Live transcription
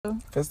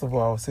Michael? First of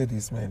all, I'll say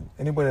this, man.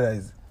 Anybody that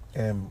is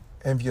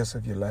envious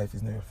of your life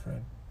is not your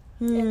friend.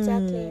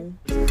 Exactly.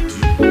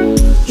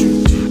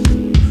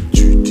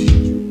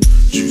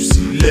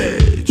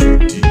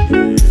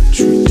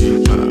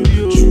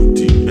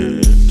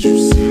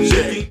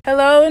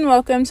 Hello and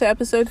welcome to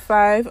episode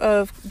 5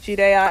 of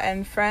Judea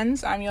and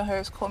Friends. I'm your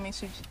host, Call Me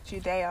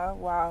Judea.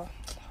 Wow.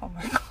 Oh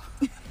my god.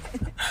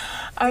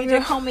 I'm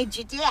your host,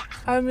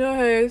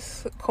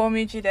 Call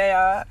Me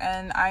Judea,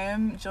 and I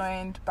am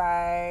joined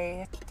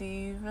by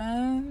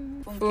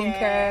Steven,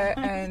 Funke,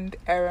 and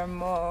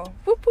Eremo.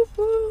 Whoop, whoop,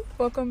 whoop.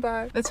 Welcome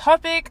back. The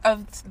topic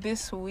of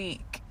this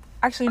week.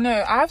 Actually,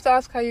 no, I have to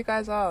ask how you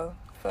guys are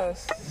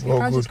first. So you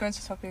can't just go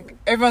into topic.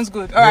 Everyone's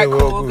good. Alright,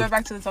 cool. We'll go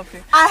back to the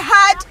topic. I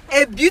had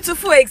a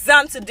beautiful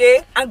exam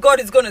today, and God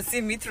is going to see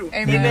me through.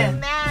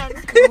 Amen.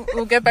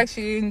 We'll get back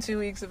to you in 2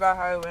 weeks about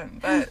how it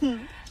went. But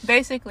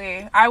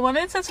basically, I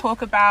wanted to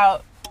talk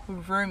about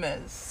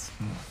rumors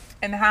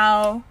and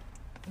how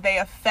they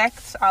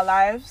affect our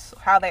lives,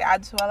 how they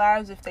add to our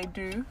lives if they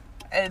do,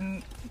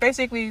 and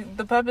basically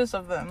the purpose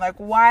of them. Like,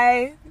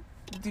 why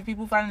do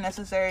people find it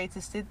necessary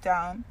to sit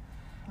down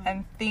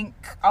and think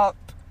up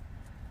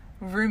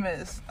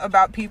rumors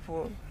about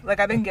people? Like,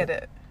 I didn't get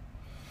it.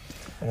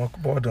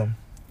 Boredom.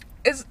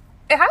 It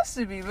has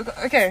to be because,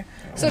 okay,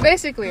 so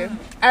basically,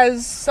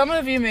 as some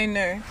of you may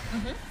know,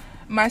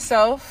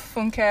 myself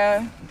and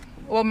Funke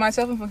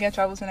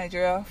traveled to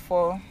Nigeria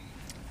for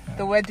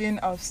the wedding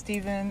of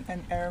Steven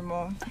and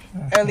Eremo,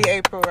 early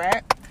April,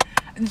 right?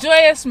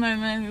 Joyous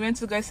moment. We went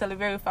to go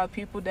celebrate with our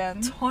people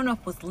then. Turn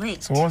up was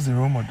late. So what's the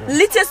rumor though?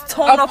 Latest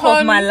turn up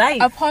of my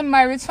life. Upon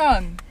my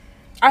return,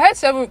 I had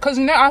several, because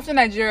after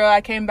Nigeria I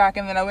came back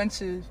and then I went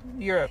to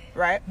Europe,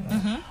 right?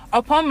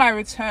 Upon my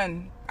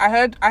return, I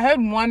heard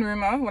one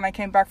rumor when I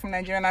came back from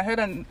Nigeria, and I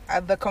heard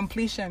at the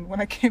completion when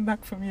I came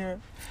back from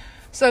Europe.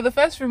 So the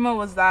first rumor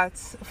was that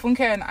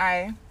Funke and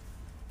I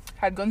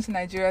had gone to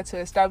Nigeria to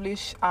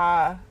establish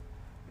our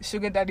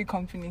sugar daddy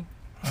company.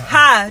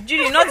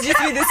 Judy, not just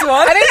me this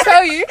one. I didn't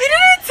tell you. You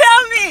didn't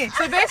tell me.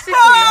 So basically,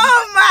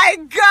 oh my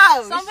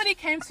god, somebody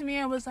came to me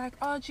and was like,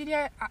 "Oh, Judy,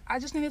 I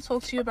just need to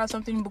talk to you about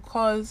something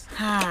because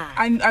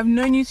I've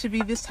known you to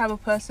be this type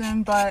of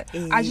person, but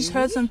I just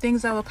heard some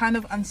things that were kind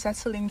of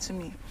unsettling to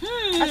me."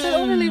 I said,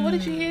 "Oh, really? What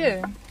did you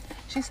hear?"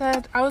 She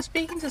said, "I was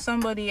speaking to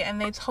somebody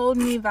and they told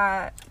me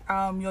that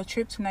your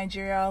trip to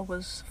Nigeria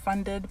was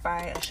funded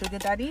by a sugar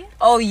daddy.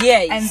 Oh,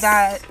 yes. And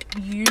that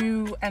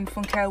you and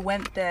Funke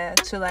went there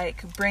to,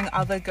 like, bring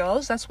other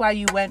girls. That's why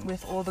you went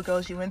with all the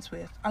girls you went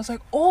with." I was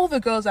like, "All the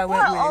girls I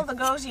went with?" All the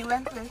girls you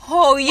went with.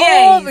 Oh,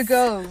 yes. All the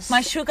girls.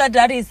 My sugar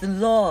daddy is the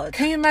Lord.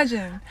 Can you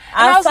imagine?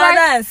 Our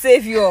Father and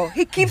Savior.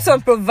 He keeps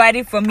on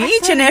providing for me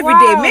each and every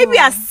day. Maybe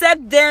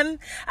accept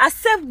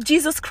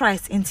Jesus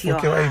Christ into your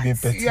heart. Why are you being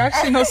petty? You're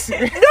actually not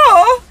serious.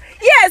 No.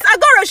 Yes, I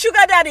got a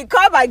sugar daddy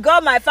called by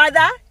God, my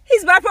Father.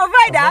 He's my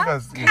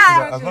provider.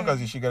 As long as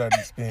your sugar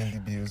daddy is paying the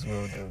bills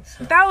well, though.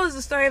 So. That was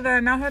the story that I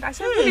now heard. I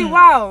said, "Really?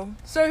 Wow."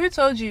 So who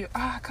told you?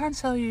 I can't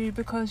tell you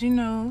because,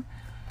 anytime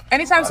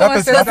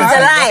someone says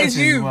that, it's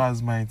you.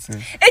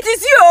 It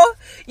is you.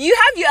 You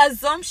have your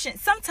assumption.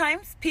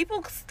 Sometimes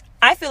people,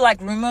 I feel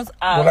like rumors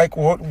are. But like,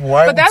 why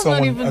would that's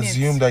someone not even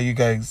assume that you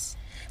guys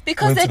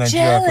because went they're to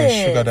Nigeria for a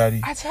jealous? sugar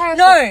daddy?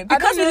 No,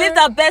 because we lived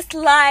our best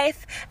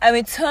life and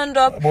we turned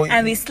up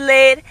and we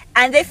slayed,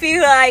 and they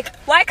feel like,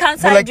 why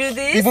can't I do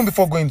this? Even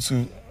before going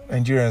to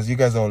Nigerians, you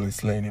guys are always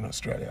slaying in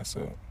Australia,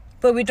 so.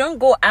 But we don't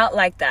go out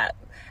like that,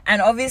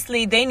 and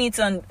obviously they need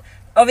to.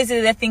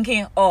 Obviously they're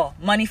thinking,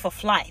 money for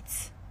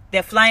flights.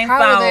 They're flying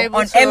foul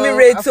on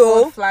Emirates.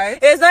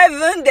 It's not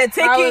even they're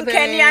taking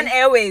Kenyan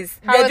Airways.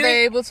 How are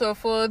they able to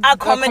afford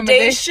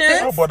accommodation?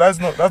 No, but that's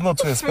not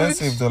too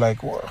expensive though.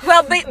 Like what?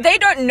 Well, they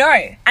don't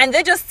know, and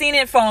they're just seeing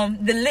it from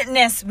the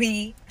litness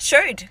we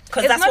showed.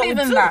 Because that's not what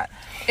even we do. that.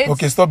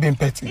 Okay, stop being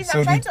petty.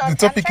 So the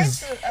topic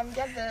is.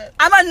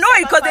 I'm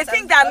annoyed because they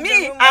think that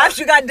I have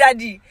sugar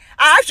daddy.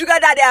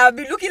 I'll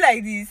be looking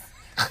like this.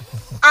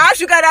 I have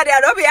sugar daddy.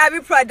 I don't be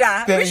having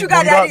Prada. Which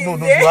sugar daddy is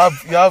there?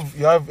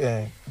 You have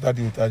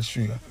daddy without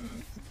sugar.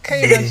 Can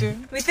you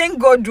imagine? We thank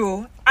God though.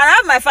 And I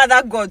have my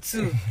father God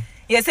too.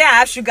 You say I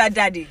have sugar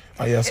daddy.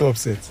 You're so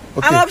upset.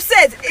 Okay. I'm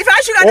upset. If I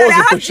have sugar daddy,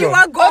 I have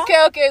G-Wagon.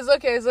 Okay,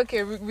 it's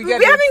okay. We get it.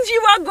 We having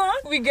G-Wagon?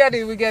 We get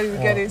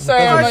it.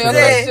 Sorry, I'm not your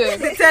question.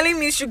 They're telling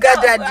me sugar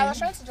daddy. I was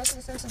trying to just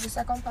listen to the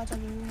second part of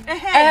the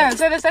movie.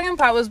 So the second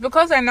part was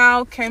because I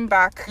now came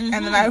back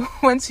and then I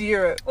went to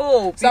Europe.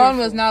 Oh, someone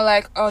was now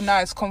like, "Oh, no,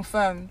 it's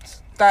confirmed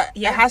that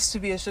it has to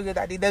be a sugar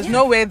daddy. There's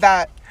no way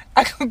that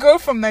I could go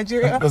from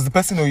Nigeria. Does the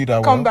person know you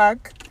that come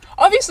back?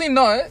 Obviously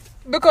not.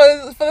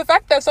 Because for the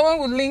fact that someone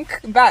would link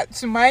that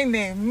to my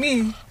name,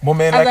 me, but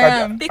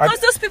man, because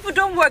those people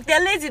don't work,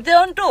 they're lazy, they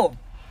don't do.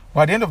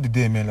 But at the end of the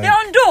day, man, they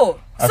don't do.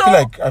 I So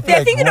feel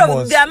they're thinking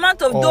of the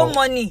amount of dough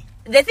money.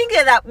 They're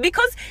thinking that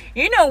because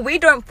we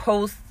don't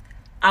post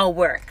our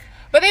work.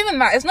 But even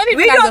that, it's not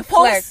even as a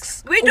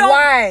flex.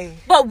 Why?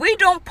 But we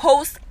don't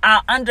post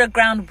our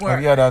underground work.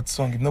 Have you heard that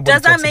song? Nobody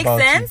Does that make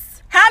sense?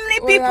 How many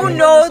people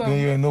know?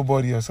 You're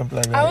nobody or something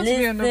like that.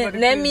 Listen,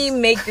 let me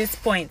make this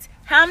point.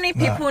 How many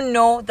people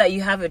know that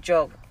you have a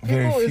job?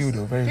 Very few,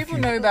 though. Very people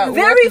few. know that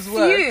very work is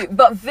few, work.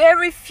 but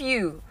very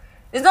few.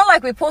 It's not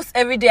like we post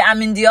every day.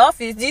 I'm in the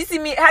office. Do you see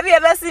me? Have you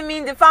ever seen me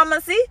in the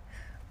pharmacy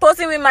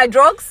posting with my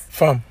drugs?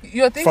 Fam.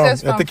 You're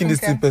taking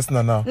this thing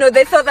personal now. No,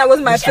 they thought that was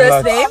my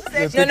first name.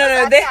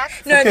 No.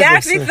 They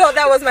actually thought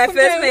that was my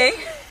first name.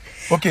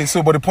 Okay,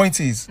 so but the point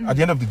is, at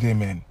the end of the day,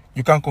 man,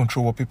 you can't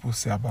control what people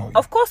say about you.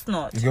 Of course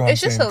not. You get what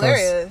It's I'm just saying?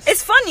 hilarious.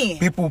 It's funny.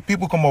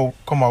 People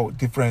come out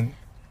different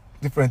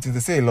things. They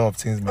say a lot of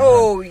things, man.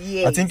 Oh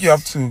yeah. I think you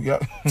have to. Yeah,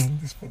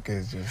 this podcast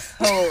is just.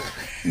 Oh.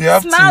 You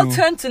have Smile to.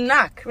 turn to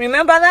knack.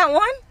 Remember that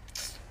one?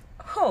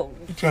 Oh.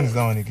 Which one is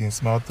that one again?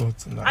 Smile turn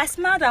to knack. I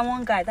smiled at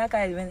one guy. That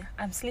guy went,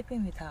 I'm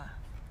sleeping with her.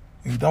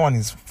 That one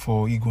is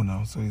for ego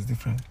now, so it's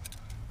different.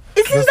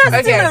 Isn't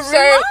that still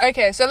a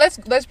rumor? So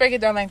let's break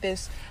it down like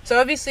this. So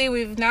obviously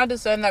we've now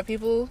discerned that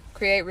people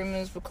create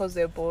rumors because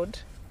they're bored,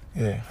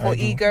 Yeah. or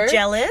ego,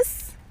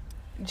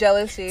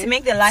 jealousy, to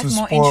make their life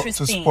more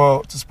interesting.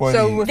 To spoil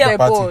so the they're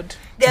party. bored.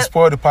 To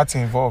spoil the party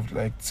involved,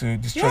 like to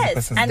destroy the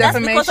person's and life.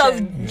 that's because of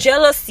Defamation.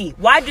 jealousy.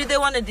 Why do they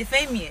want to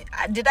defame me?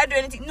 Did I do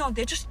anything? No,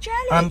 they're just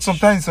jealous. And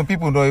sometimes some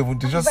people don't even.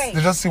 They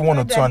just see one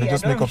or two and they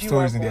just make up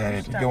stories in their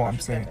head. You get what I'm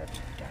saying?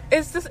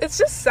 It's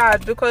just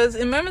sad because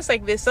in moments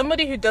like this,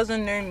 somebody who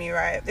doesn't know me,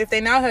 right? If they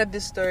now heard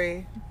this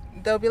story,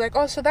 they'll be like,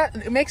 "Oh, so that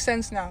it makes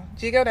sense now."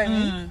 Do you get what I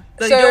mean?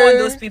 But you don't want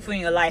those people in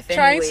your life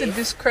trying anyway. to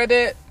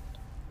discredit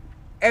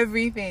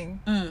everything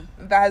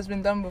that has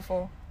been done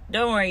before.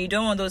 Don't worry, you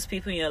don't want those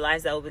people in your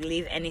lives that will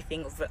believe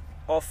anything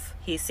of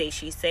he say,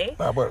 she say.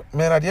 Nah, but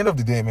man, at the end of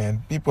the day,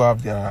 man, people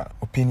have their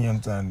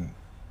opinions and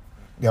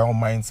their own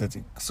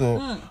mindset. So,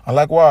 and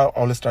like what I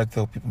always try to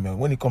tell people, man,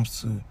 when it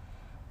comes to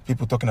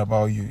people talking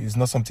about you, it's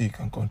not something you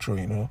can control,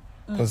 you know?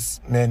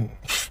 Because, man,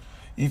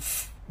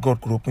 if God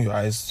could open your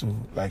eyes to,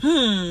 like,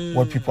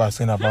 what people are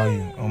saying about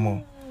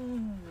you,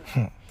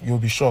 you'll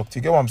be shocked.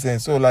 You get what I'm saying?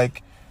 So,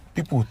 like,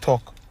 people will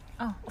talk.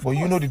 But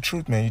you know the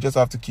truth, man. You just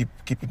have to keep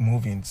it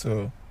moving.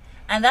 So,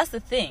 and that's the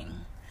thing.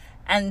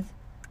 And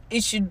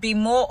it should be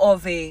more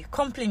of a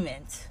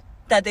compliment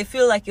that they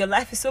feel like your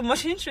life is so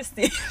much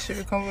interesting. Should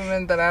be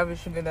compliment that I have a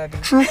sugar daddy.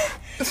 true.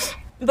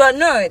 But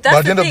no, that's But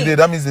at the end thing. of the day,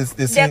 that means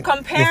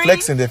they're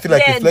flexing. They feel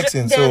like they're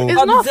flexing. So It's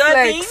not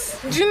Observing.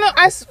 flex. Do you know?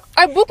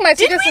 I booked my Did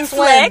ticket we since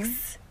flex?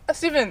 when?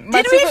 Steven,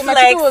 my Did we ticket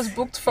flex? was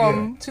booked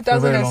from For a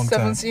very long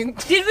 2017,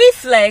 Did we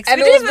flex?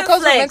 and we it was didn't even because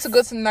we flex. meant to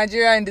go to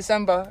Nigeria in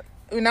December.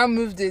 We now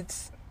moved it.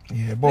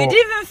 yeah, We but didn't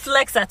even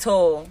flex at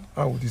all.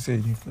 how would you say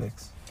you didn't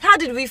flex? How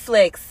did we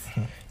flex?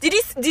 Did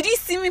you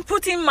see me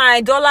putting my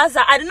dollars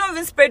out? I did not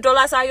even spread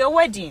dollars at your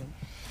wedding.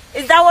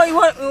 Is that what you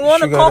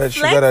want to call flex?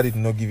 Sugar Daddy did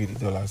not give you the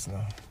dollars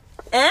now.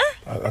 Eh?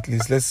 At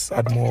least let's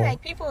add I feel more.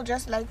 like people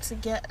just like to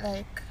get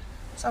like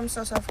some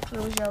sort of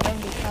closure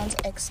when they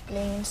can't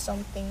explain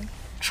something.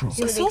 True.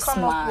 So they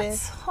come up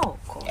with Oh,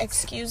 God.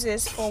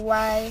 excuses for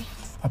why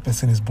A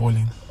person is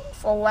boiling.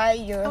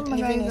 you're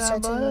living a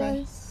certain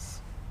way.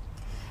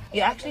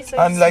 You actually so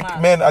And like,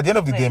 smart. man, at the end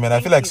of the day, Wait, man, I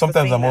thank feel like you for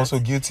sometimes saying I'm that. also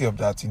guilty of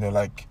that. You know,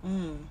 like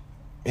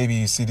maybe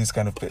you see this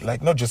kind of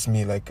like not just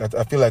me. Like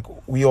I feel like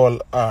we all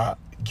are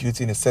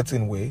guilty in a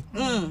certain way.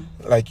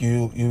 Like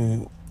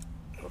you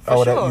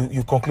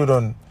conclude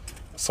on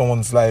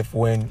someone's life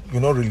when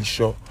you're not really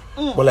sure.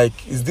 But like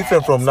it's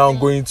different from now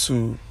going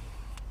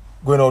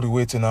all the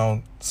way to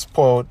now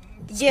spoil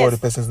the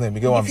person's name. You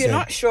get what I'm If you're saying?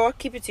 not sure,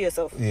 keep it to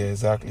yourself. Yeah,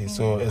 exactly.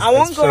 So I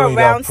won't go especially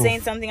without around proof,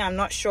 saying something I'm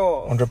not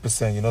sure.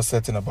 100% you're not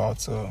certain about.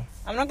 So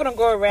I'm not gonna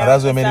go around. and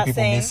that's where many start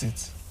people saying, miss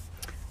it.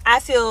 I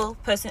feel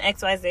person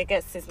XYZ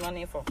gets his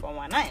money from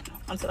 419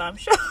 until I'm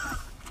sure.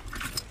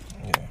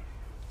 Yeah.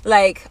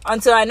 Like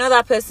until I know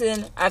that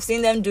person, I've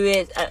seen them do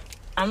it.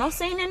 I'm not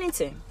saying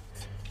anything.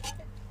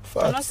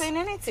 I'm not saying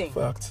anything.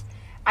 Fact.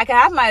 I can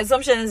have my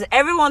assumptions.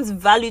 Everyone's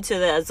value to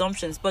their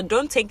assumptions, but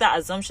don't take that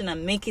assumption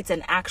and make it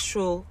an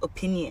actual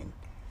opinion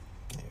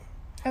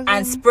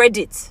and spread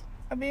it.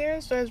 I've been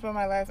hearing stories about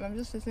my life, and I'm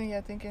just sitting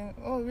here thinking,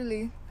 oh,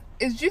 really?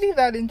 Is Judy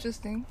that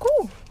interesting?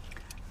 Cool.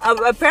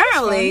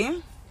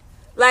 Apparently,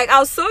 like I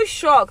was so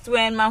shocked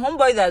when my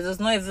homeboy that does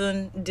not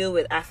even deal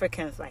with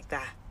Africans like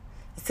that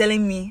is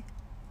telling me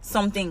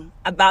something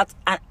about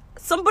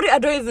somebody I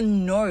don't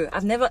even know.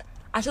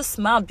 I just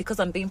smiled because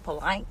I'm being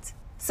polite.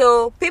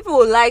 So people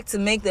would like to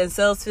make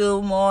themselves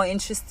feel more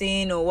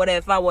interesting or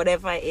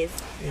whatever it is.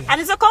 Yeah. And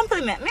it's a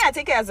compliment. Me, I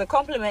take it as a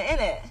compliment,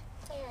 innit?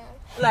 Yeah.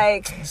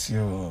 Like It's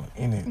your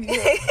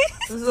innit.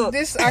 so,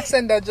 This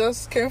accent that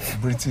just came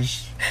from,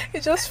 British.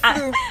 it just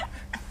flew.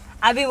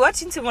 I've been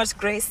watching too much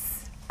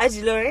Grace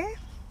Ajilore.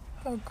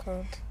 Oh,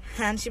 God.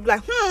 And she'd be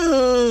like,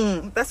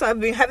 That's why I've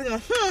been having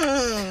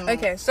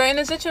Okay, so in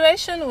a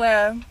situation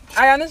where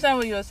I understand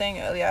what you were saying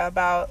earlier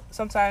about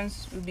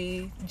sometimes we'll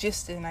be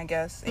gisting, I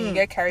guess, and you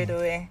get carried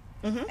away,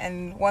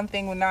 and one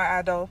thing will now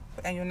add up,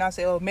 and you'll now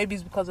say, oh, maybe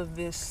it's because of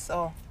this,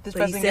 or this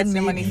But person you said gets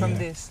the money maybe. from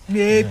this.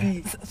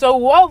 Maybe. So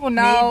what will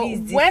now,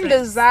 Maybe it's when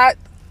different. does that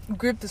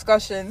group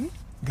discussion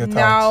Get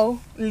now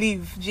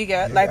leave? Do you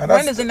get? Yeah, Like, and when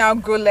that's- does it now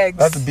grow legs?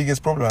 That's the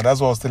biggest problem, and that's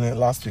what I was telling you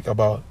last week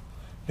about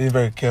being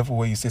very careful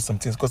where you say some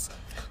things. Because,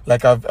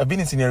 like, I've been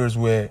in scenarios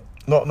where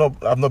no,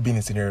 I've not been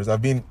in scenarios.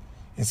 I've been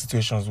in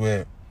situations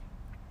where,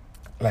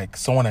 like,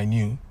 someone I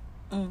knew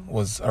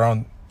was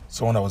around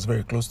someone that was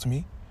very close to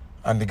me,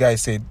 and the guy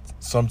said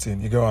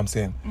something. You get what I'm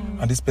saying?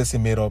 And this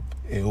person made up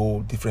a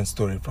whole different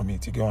story from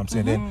it. You get what I'm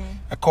saying? Then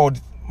I called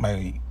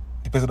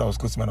the person that was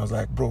close to me, and I was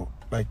like, bro,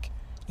 like,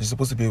 you're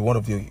supposed to be one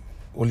of the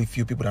only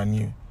few people that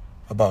knew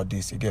about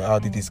this. You get, how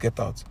did this get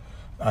out?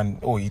 And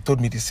he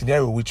told me the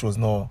scenario, which was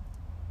not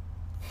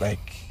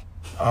like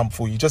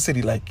harmful. He just said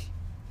it like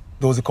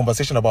there was a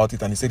conversation about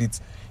it, and he said it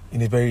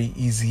in a very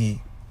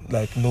easy,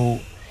 like, no,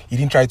 he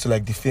didn't try to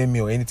like defame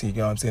me or anything. You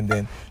get what I'm saying?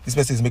 Then this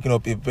person is making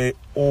up a very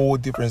all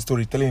different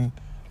story, telling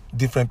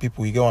different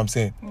people. You get what I'm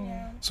saying?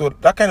 Yeah. So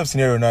that kind of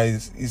scenario now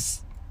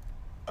is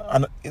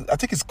and I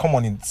think it's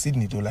common in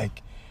Sydney though.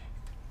 Like,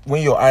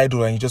 when you're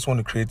idle and you just want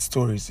to create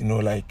stories, you know,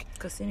 like,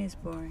 because Sydney is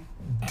boring,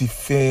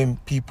 defame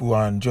people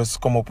and just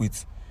come up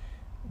with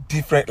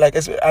different, like,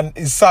 and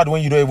it's sad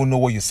when you don't even know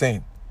what you're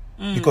saying,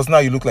 because now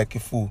you look like a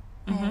fool.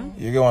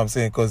 You get what I'm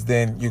saying? Because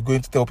then you're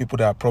going to tell people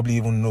that probably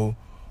even know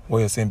what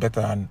you're saying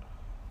better, and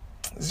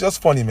it's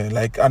just funny, man.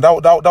 Like, and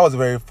that was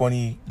very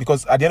funny,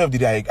 because at the end of the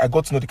day, I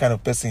got to know the kind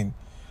of person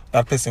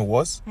that person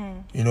was,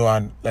 you know,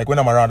 and like when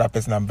I'm around that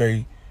person, I'm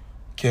very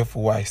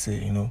careful what I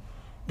say, you know,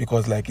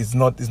 because like it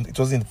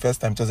wasn't the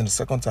first time, it wasn't the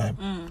second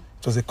time.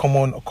 It was a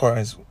common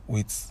occurrence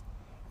with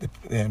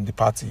the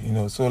party, you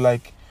know. So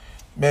like,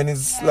 man,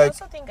 it's like, I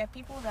also think that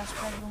people that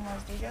spread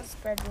rumors, they just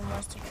spread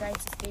rumors to try to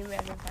stay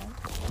relevant.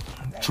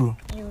 Like, true.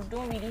 You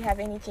don't really have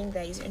anything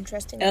that is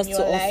interesting else in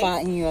your to life.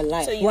 offer in your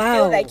life. So you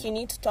feel like you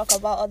need to talk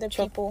about other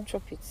people.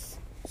 Chop it.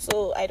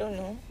 So I don't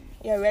know.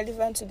 You're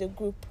relevant to the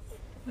group.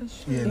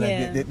 Yeah,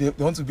 like they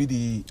want to be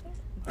the.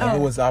 I know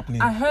what's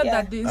happening. I heard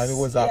that this. I know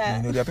what's happening.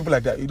 You know, there are people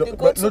like that. You The don't.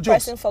 go-to No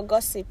jokes. person for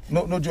gossip.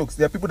 No jokes.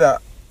 There are people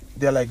that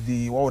they're like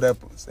the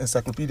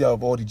encyclopedia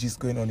of all the gist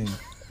going on in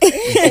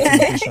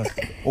education.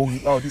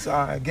 This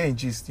again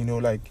gist, you know,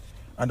 like,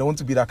 and they want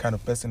to be that kind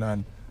of person,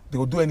 and they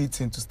will do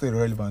anything to stay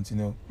relevant, you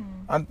know.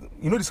 And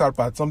you know, the sad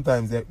part,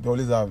 sometimes they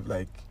always have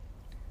like,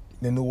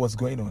 they know what's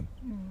going on,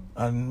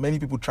 and many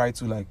people try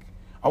to, like,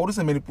 I wouldn't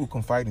say many people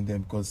confide in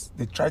them, because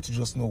they try to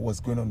just know what's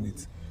going on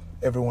with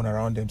everyone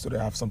around them, so they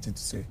have something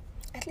to say.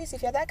 At least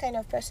if you're that kind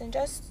of person,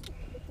 just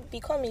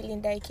become a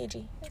Linda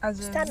Ikeji.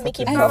 Start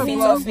making have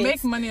profits a of it.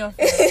 Make money off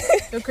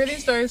it. You're creating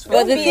stories for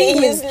But the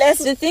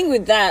useless. thing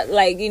with that,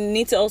 like, you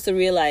need to also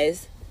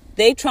realize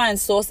they try and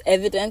source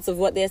evidence of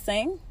what they're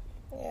saying.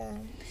 Yeah.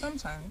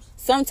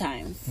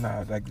 Sometimes.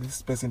 Nah, like,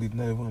 this person did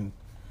not even,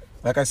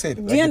 like I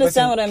said, Do you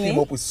understand what I mean? Came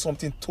up with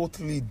something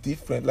totally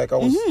different. Like, I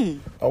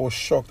was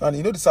shocked. And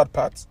you know the sad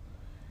part?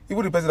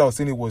 Even the person that was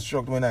saying it was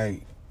shocked when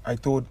I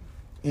told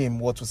him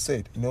what was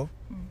said, you know?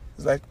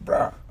 It's like,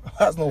 bruh,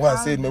 that's not what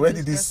I said, man.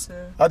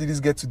 How did this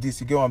get to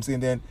this? You get what I'm saying?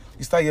 Then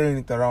you start hearing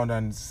it around,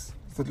 and it's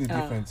totally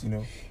different, you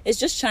know? It's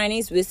just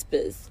Chinese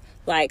whispers.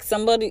 Like,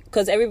 somebody,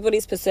 because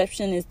everybody's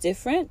perception is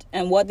different,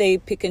 and what they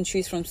pick and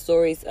choose from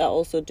stories are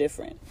also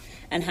different.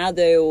 And how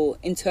they will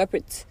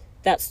interpret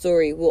that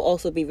story will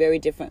also be very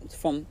different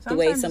from the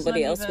way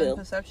somebody else will.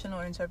 Perception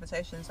or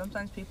interpretation.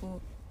 Sometimes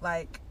people,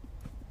 like,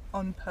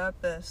 on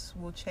purpose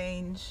will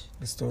change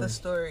the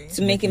story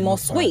to make it more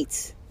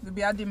sweet. To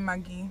be adding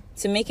Maggie.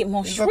 To make it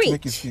more sweet. It's not to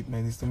make it sweet,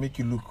 man. It's to make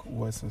you look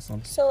worse or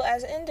something. So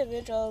as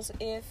individuals,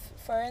 if,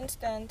 for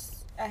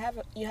instance,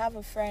 you have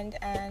a friend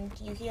and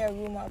you hear a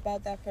rumor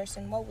about that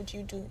person, what would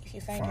you do if you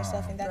find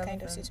yourself in that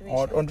kind of situation?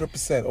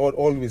 100%.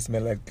 Always,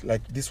 man.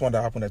 Like this one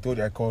that happened, I told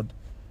you, I called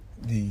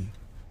the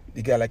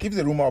guy. Like, if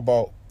it's a rumor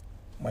about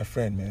my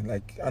friend, man,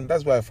 like, and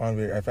that's why I find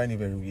it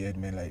very weird,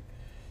 man. Like,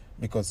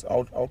 because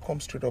I'll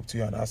come straight up to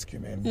you and ask you,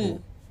 man, bro,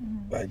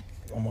 like,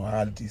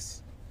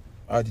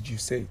 how did you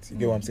say it? You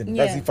get what I'm saying?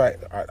 That's if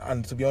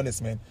and to be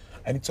honest, man,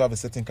 I need to have a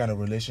certain kind of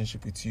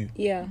relationship with you.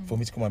 Yeah. For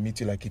me to come and meet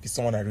you, like, if it's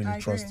someone I really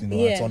trust, you know,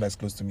 and someone that's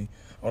close to me,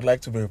 I would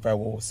like to verify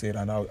what was said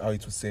and how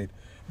it was said.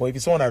 But if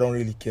it's someone I don't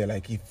really care,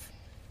 like,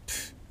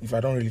 if I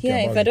don't really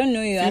care about if I don't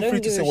know you, I don't feel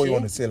free to say what you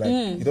want to say.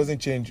 Like, it doesn't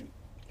change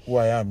who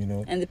I am, you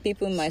know. And the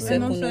people in my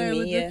circle know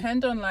me. It would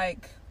depend on,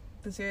 like,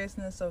 the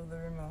seriousness of the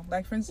rumor.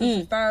 Like, for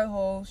instance, that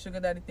whole sugar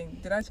daddy thing.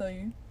 Did I tell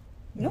you?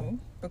 No,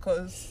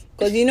 because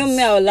you know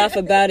me, I will laugh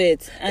about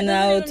it, and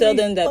I will tell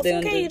them that they're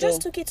on the you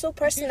just took it so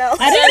personal.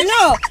 I don't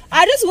know.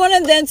 I just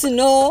wanted them to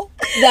know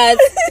that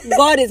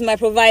God is my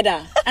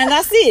provider, and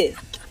that's it.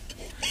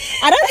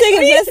 I don't take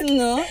it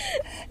personal.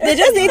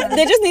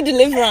 They just need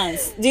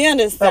deliverance. Do you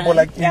understand? But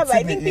like, but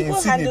I think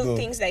people handle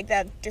things like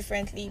that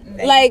differently.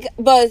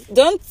 But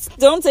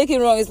don't take it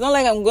wrong. It's not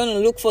like I'm going to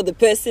look for the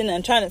person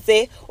and trying to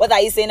say, what are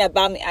you saying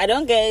about me? I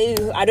don't get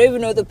you. I don't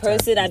even know the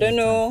person. I don't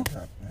know.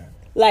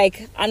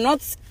 Like, I'm not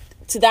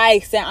to that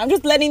extent. I'm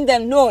just letting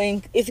them know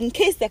in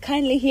case they're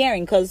kindly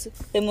hearing, because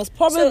they most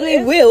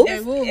probably will.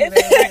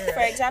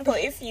 For example,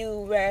 if you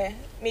were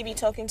maybe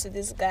talking to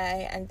this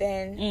guy and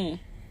then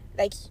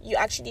like you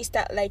actually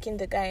start liking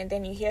the guy and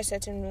then you hear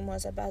certain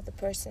rumors about the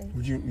person,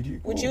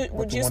 would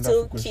you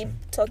still keep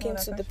talking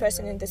to the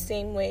person in the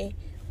same way,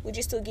 would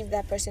you still give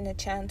that person a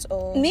chance?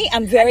 Or me,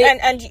 I'm very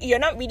and you're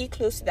not really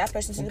close to that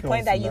person to the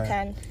point that you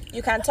can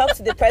talk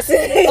to the person.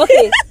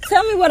 Okay,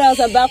 tell me what I was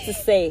about to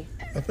say.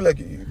 I feel like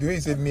the way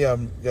you said me,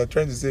 you're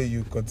trying to say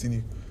you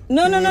continue.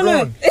 No. No,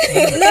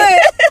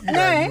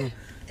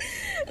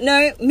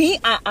 me,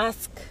 I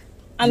ask.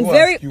 I'm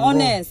very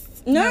honest.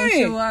 No,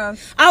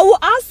 I will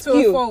ask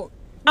you.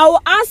 I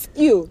will ask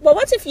you. But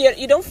what if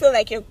you don't feel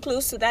like you're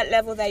close to that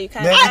level that you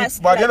can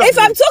ask? Like, if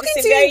I'm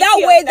talking to you that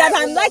way, that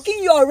I'm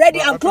liking you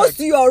already, I'm close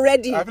to you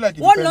already. I feel like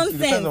what nonsense? Nonsense? It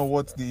depends on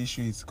what the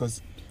issue is,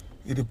 because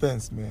it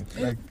depends, man.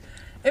 Like,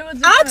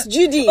 ask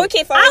Judy.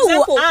 Okay, for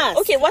example,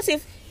 okay, what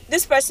if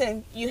this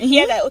person, you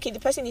hear that, okay, the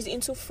person is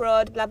into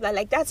fraud, blah, blah,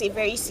 like, that's a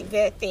very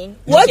severe thing.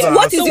 What is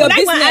your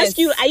business? I ask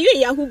you, are you a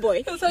Yahoo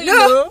boy? No.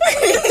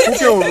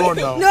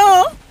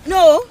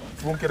 No.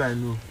 I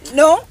know.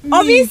 No,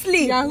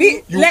 obviously.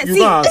 Let's see.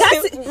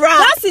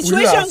 That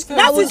situation.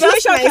 That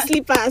situation. My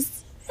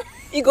slippers.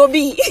 It go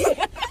be.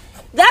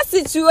 That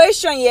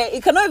situation,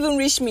 it cannot even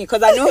reach me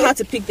because I know how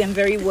to pick them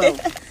very well.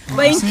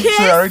 But in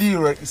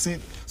case,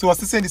 so we're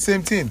still saying the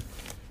same thing.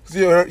 So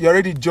you're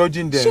already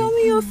judging them. Show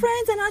me your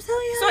friends and I'll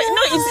tell you. So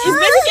it's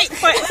basically,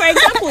 for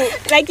example,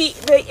 like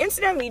the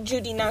incident with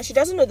Judy. Now she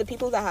doesn't know the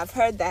people that have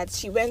heard that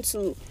she went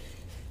to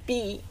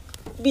be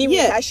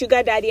with her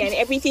sugar daddy and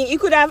everything. You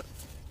could have,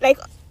 like,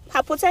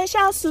 her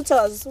potential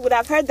suitors would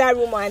have heard that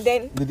rumor and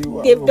then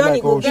they've done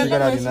it. Then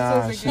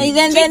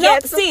they're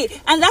not. See,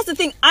 and that's the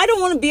thing. I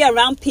don't want to be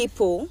around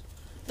people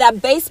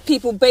that base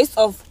people based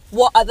off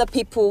what other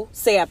people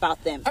say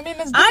about them. I mean,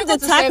 I'm the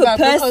type of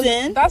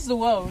person. That's the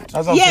world.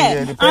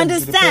 I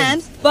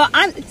understand. But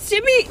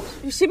she be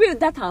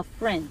that our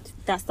friend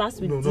that starts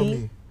with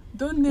D.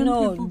 Don't name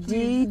people,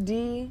 please.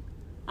 D.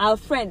 Our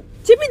friend.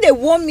 She be they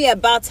warn me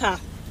about her.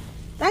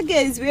 That girl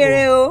is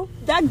weary.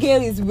 That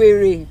girl is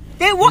weary.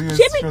 They want.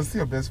 She was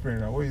your best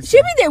friend. What you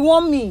she be they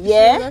want me.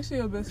 Yeah. She was actually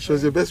your best friend. She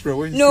was your best friend.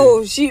 What you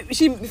no, say?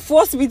 she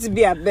forced me to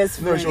be her best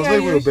friend. No, she was not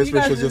even your best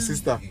friend. She was your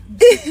sister.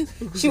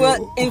 She was,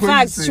 in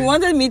fact, she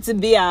wanted me to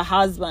be her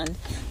husband.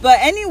 But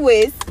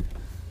anyways,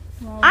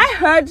 I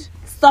heard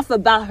stuff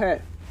about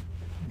her.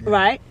 Yeah.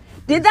 Right?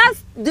 Did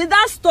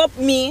that stop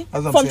me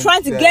from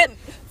trying to get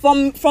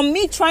from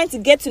me trying to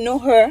get to know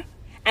her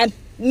and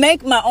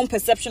make my own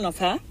perception of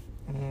her?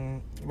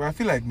 But I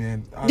feel like,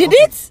 man, did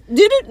it?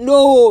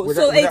 No.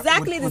 So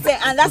exactly the same,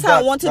 and that's how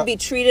I want to be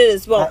treated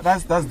as well.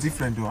 That's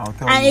different, though. I'll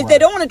tell you. And if they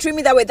don't want to treat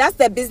me that way, that's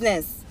their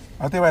business.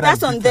 I'll tell you why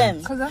that's on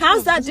them.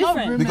 How's that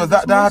different? Because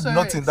that had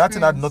nothing. That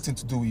thing had nothing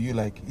to do with you.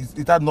 Like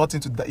it had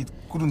nothing to. It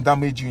couldn't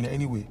damage you in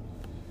any way.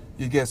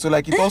 You get so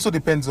like it also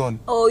depends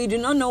on. Oh, you do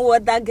not know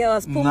what that girl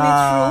has put me through.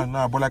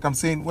 Nah. But like I'm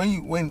saying,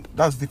 when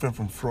that's different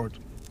from fraud,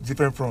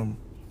 different from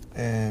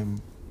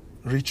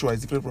ritual.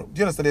 It's different from. Do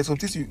you understand? There's some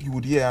things you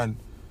would hear and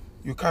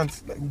you can't.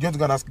 Like, you have to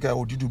go and ask a guy,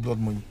 "Oh, do you do blood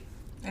money?"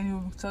 And he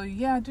will tell you,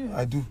 "Yeah, I do."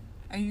 I do.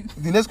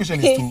 The next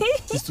question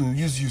is to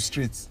use you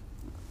straight.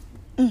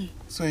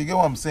 So you get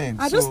what I'm saying?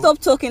 I just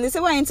stopped talking. They say,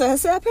 "Why into?" I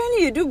said,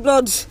 "Apparently you do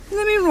blood.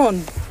 Let me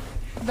run."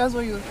 That's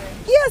what you were saying.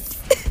 Yes.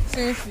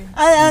 Seriously.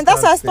 And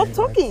that's why I stopped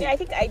talking. Yeah, I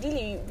think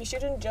ideally we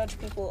shouldn't judge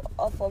people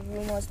off of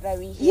rumors that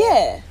we hear.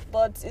 Yeah.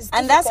 But it's difficult,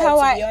 and that's how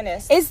to be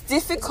honest. It's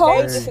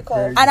difficult. It's very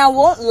difficult. And I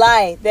won't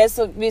lie. There's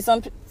be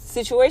some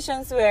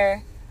situations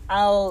where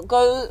I'll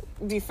go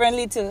be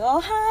friendly to,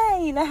 oh, hi,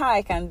 you know how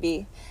I can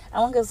be.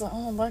 And one girl's like,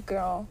 oh, that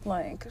girl,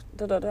 like,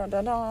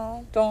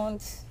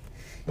 don't.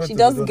 She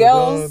does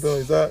girls.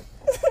 Is that?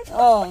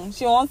 Oh,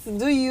 she wants to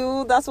do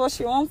you. That's what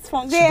she wants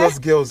from there. She does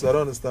girls. I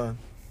don't understand.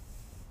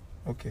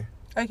 Okay,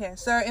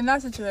 so in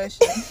that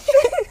situation...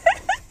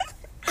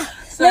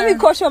 Let me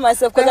caution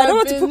myself because I don't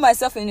want to put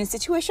myself in a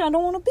situation I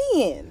don't want to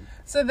be in.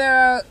 So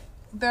there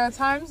are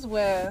times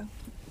where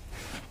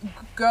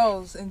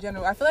girls in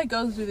general, I feel like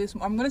girls do this.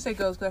 I'm going to say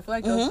girls because I feel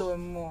like girls do it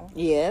more.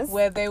 Yes.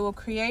 Where they will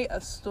create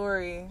a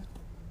story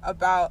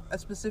about a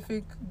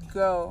specific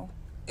girl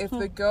if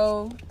the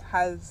girl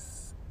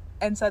has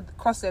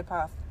crossed their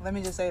path. Let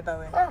me just say it that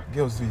way.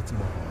 Girls do it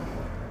more.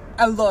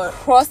 A lot.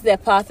 Cross their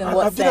path in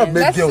what sense? I've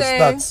met girls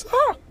that,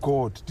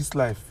 God, this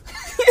life.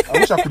 I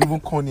wish I could even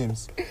call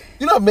names.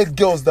 You know, I've met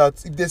girls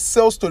that if they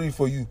sell story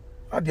for you,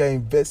 how they are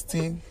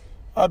investing,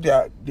 how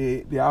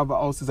they have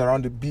houses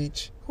around the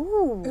beach.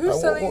 Ooh.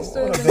 Who's selling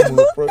stories?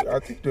 I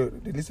think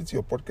they listen to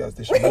your podcast.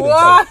 They should know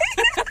themselves.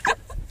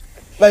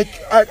 Like,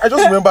 I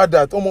just remember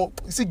that.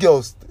 You see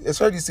girls,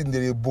 especially sitting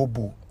there,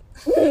 bobo.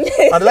 And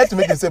they like to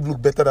make themselves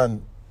look better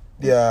than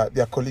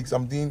their colleagues.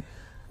 I'm doing,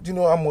 do you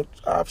know how much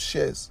I have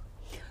shares?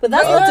 But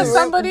that's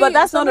somebody that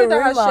has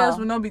shares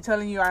will not be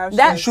telling you I have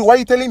shares. Why are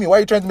you telling me? Why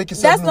are you trying to make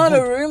yourself look good? That's not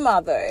a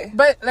rumor though.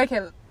 But like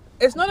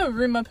it's not a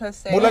rumor per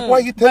se. But like, why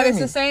are you telling me? But it's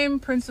the same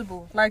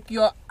principle. Like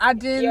you're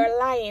adding. You're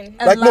lying.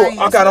 Like lying.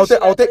 No, okay.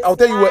 I'll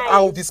tell you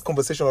how this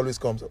conversation always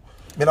comes. I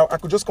mean, I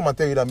could just come and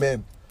tell you that,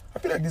 man. I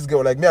feel like this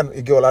girl, like me and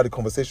a girl had a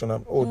conversation.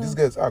 And this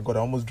girl's. Oh God,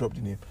 I almost dropped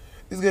the name.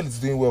 This girl is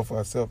doing well for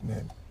herself,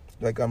 man.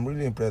 Like I'm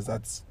really impressed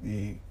that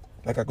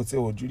like I could say,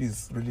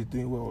 Judy's really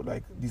doing well.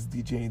 Like this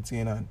DJing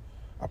thing and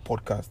a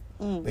podcast.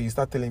 Then you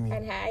start telling me,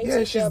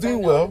 yeah, she's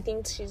doing well.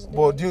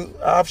 But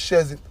I have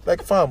shares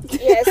like fam.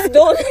 Yes,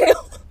 don't.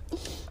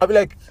 I'll be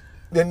like,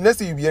 the next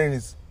thing you'll be hearing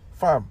is,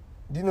 fam,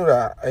 do you know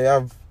that I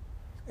have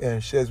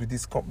shares with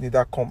this company,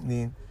 that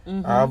company?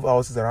 I have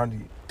houses around the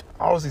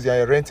houses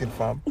you're renting,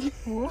 fam.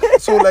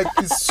 So like,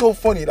 it's so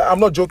funny. Like, I'm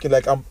not joking.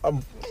 Like I'm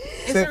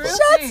saying,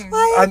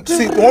 and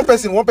see,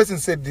 one person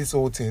said this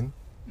whole thing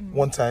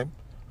one time,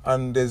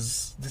 and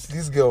there's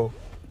this girl,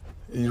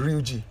 a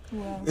real G.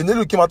 Wow. And then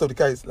we came out of the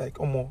car. It's like,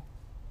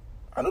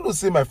 I don't know,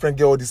 say my friend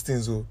get all these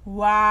things. Oh.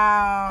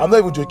 Wow. I'm not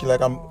even joking.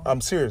 Like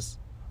I'm serious.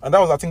 And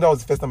I think that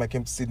was the first time I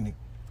came to Sydney.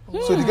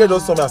 So the girl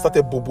just saw me and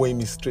started boboing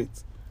me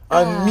straight.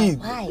 And me,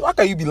 how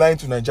can you be lying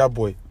to Niger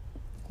boy?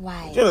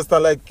 Why? Do you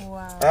understand? Like,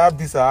 I have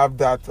this, I have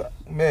that.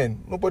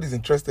 Man, nobody's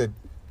interested.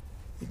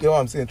 You get what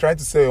I'm saying? Trying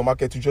to sell your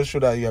market to just show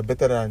that you are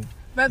better than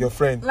your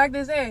friend. Like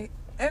they say,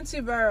 empty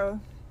barrel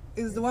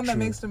is the one that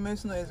makes the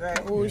most noise, right?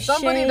 Oh,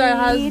 somebody that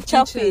has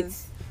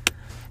beaches.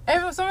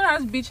 Someone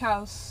has beach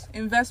house,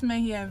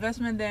 investment here,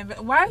 investment there.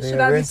 Why should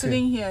I be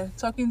sitting here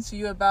talking to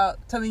you about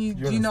telling you,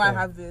 do you know I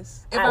have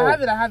this? If I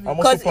have it, I have it. I'm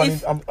also planning.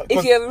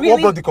 If you're really...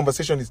 What brought the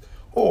conversation is,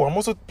 I'm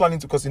also planning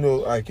to, because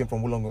I came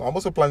from Wollongong. I'm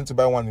also planning to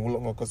buy one in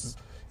Wollongong because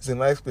it's a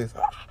nice place.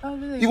 Oh,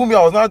 really? Even me,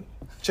 I was not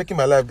checking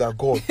my life that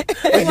God.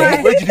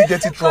 Where did you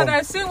get it wrong? God,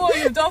 I see what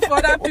you've done for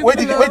other people.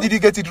 Where did you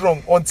get it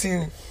wrong?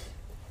 Until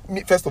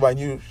first of all, I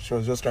knew she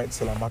was just trying to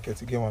sell her market.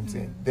 You get what I'm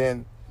saying?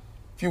 Then,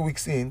 a few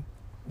weeks in,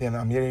 then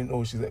I'm hearing,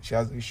 she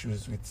has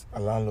issues with a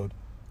landlord.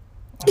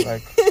 I'm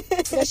like,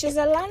 so she's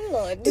a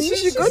landlord.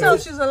 She's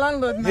a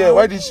landlord now. Yeah,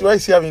 why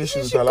is she having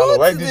issues with her landlord?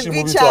 Why did she move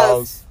into her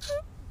house?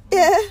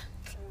 Yeah.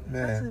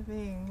 That's the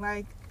thing.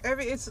 Like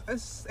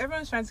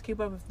everyone's trying to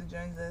keep up with the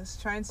Joneses,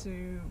 trying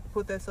to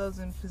put themselves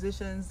in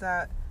positions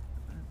that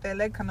their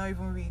leg cannot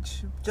even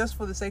reach, just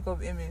for the sake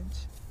of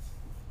image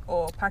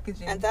or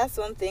packaging. And that's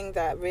one thing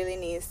that really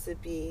needs to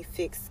be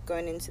fixed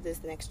going into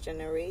this next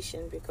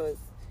generation, because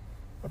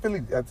I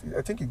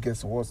think it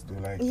gets worse though.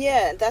 Like,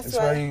 that's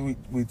why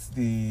with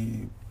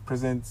the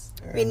present.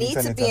 We need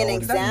to be an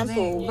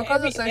example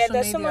because of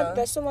social media.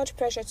 There's so much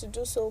pressure to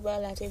do so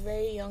well at a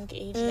very young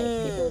age.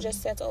 Like, people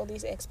just set all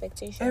these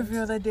expectations. Every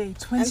other day,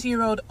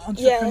 20-year-old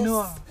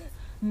entrepreneur. Yes.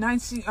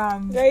 90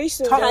 very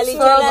soon. Top Kylie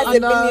Jenner's a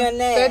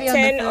billionaire.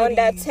 10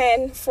 under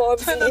 10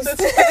 Forbes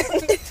list.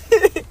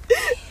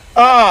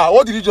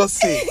 What did you just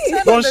say?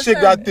 Don't shake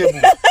that table.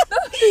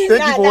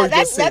 Thank you for what you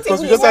just said,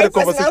 because we just had a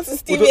conversation.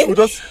 We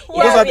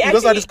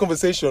just had this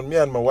conversation, me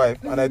and my wife,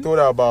 and I told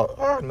her about,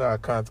 no, I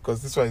can't,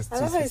 because this one is too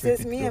specific. I love how it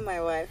says me and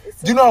my wife.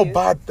 Do you know how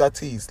bad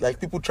that is? Like,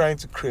 people trying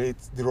to create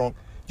the wrong.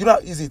 You know how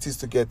easy it is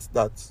to get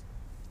that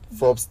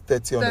Forbes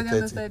 30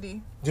 under 30?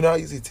 Do you know how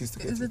easy it is to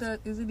get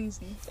it? Is it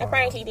easy?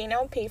 Apparently, they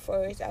now pay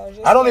for it. I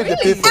don't know if they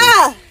pay for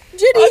it.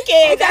 Judy,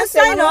 okay, that's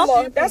a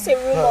rumor. That's a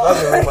rumor. No,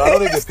 that's a rumor. I don't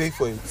know if they pay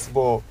for it,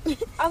 but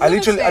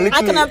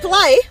I can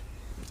apply.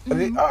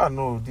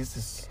 No,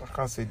 I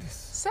can't say this.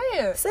 Say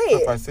it.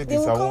 If I say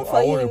this, I won't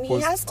repost.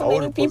 He has too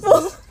many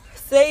people.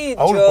 Say it,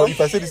 Joe.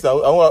 If I say this, I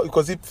won't,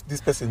 because if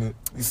this person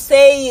is...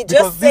 Say it,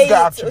 just say it. Because this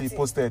guy actually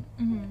posted.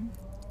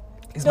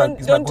 He's my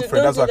good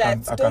friend. That's what I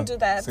can do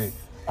that. say.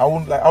 I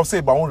won't, I'll say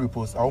it, but I won't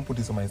repost. I won't put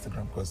this on my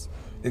Instagram, because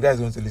the guy is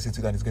going to listen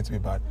to it and it's going to be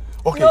bad.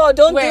 Okay. No,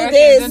 don't do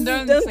this.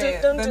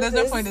 Don't do there's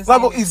no point in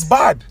saying it. It's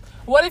bad.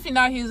 What if you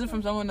now hears it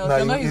from someone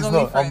else? He's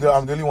not. I'm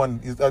the only one.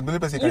 I'm the only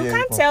person you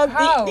can't tell.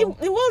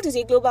 The world is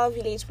a global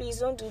village. Please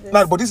don't do this.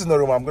 No, but this is not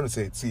rumor. I'm going to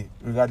say it. See,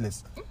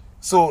 regardless.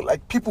 So,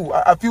 like, people,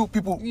 I feel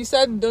people... You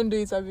said don't do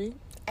it, Abby.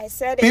 I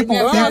said people,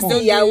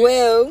 it. Yeah,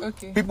 well.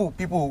 Okay.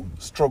 People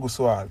struggle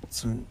so hard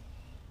to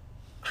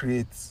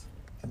create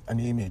an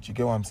image. You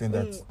get what I'm saying?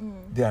 That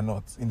they are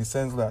not. In the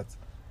sense that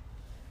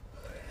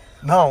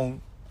now,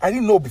 I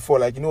didn't know before,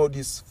 like,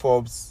 this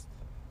Forbes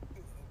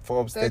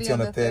 30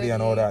 under 30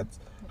 and all that.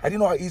 I didn't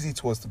know how easy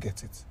it was to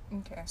get it.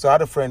 Okay. So I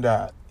had a friend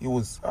that it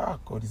was,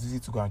 God, it's easy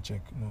to go and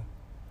check.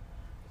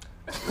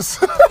 That's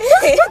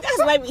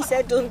why we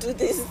said don't do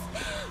this.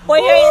 But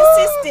you're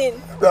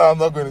insisting. No, I'm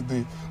not going to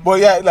do it. But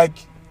yeah, like,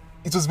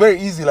 it was very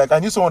easy. Like, I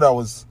knew someone that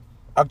was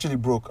actually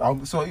broke.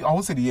 So I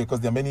won't say the year, because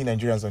there are many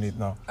Nigerians on it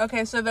now.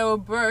 Okay, so they were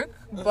broke,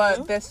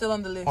 but they're still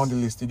on the list. On the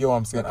list, you get what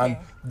I'm saying? Okay. And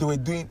they were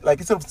doing, like,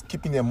 instead of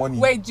keeping their money.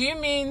 Wait, do you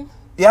mean...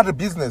 He had a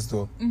business,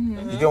 though.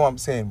 You get what I'm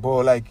saying?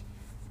 But, like,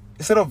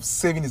 instead of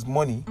saving his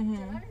money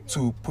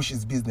to push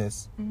his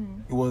business,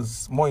 he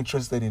was more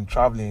interested in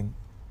traveling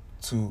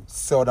to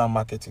sell that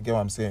market. You get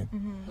what I'm saying?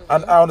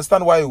 And I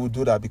understand why he would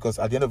do that, because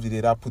at the end of the day,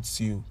 that puts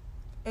you...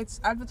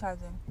 It's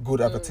advertising.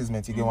 Good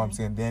advertisement, you get what I'm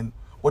saying? Then,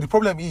 what the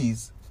problem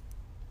is,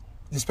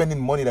 you're spending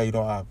money that you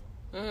don't have.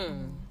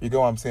 You get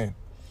what I'm saying?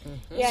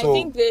 Yeah, so, I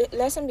think the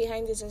lesson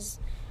behind this is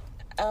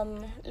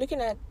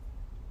looking at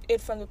it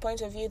from the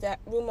point of view that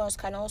rumors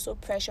can also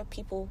pressure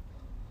people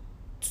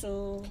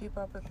to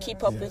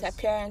keep up with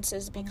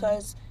appearances,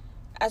 because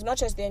as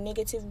much as they're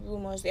negative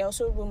rumors, they're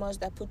also rumors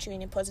that put you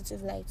in a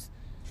positive light.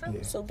 True.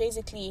 Yeah. So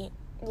basically,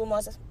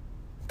 rumors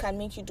can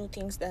make you do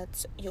things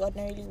that you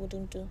ordinarily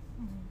wouldn't do.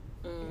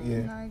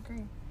 Yeah, I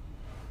agree.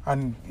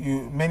 And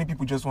many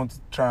people just want to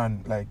try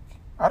and like,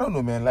 I don't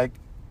know, man.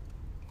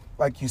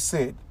 Like you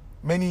said,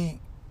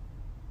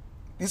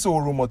 this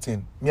whole rumor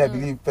thing. I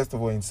believe first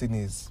of all in Sydney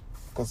is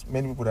because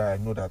many people that I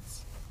know that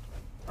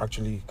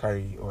actually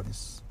carry all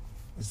this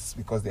is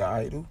because they are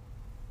idle.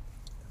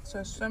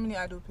 So many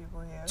idle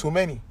people here. Too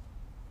many.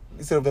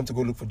 Instead of them to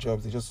go look for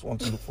jobs, they just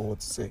want to look for what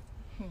to say.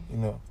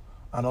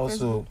 And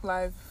also Facebook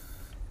Live,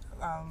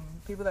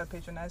 people that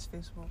patronize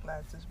Facebook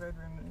Live to spread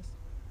rumors.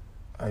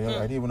 I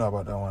didn't even know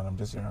about that one. I'm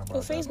just hearing about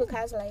that. Facebook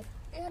has live.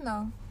 Yeah,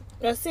 no.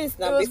 No, since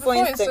now before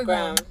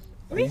Instagram.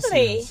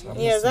 Really?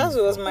 Yes, that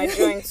was my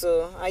joint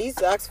too. I used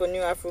to ask for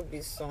new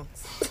Afrobeat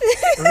songs.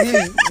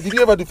 Really? Did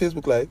you ever do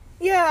Facebook Live?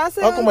 Yeah, I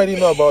said. How come I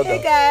didn't know about hey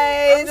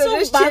that? guys,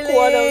 I'm so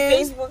backward on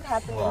Facebook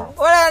happening. Wow.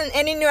 What on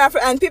any new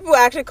and people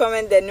actually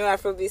comment their new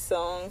Afrobeat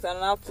songs and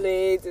now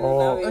played and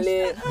now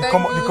relate. You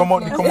come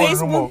on rumor.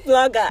 Facebook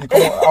blogger.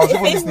 I was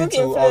even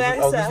Facebook I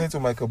was listening to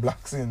Michael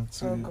Blackson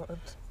Oh God.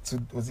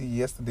 was it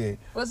yesterday?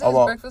 Was it his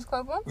Breakfast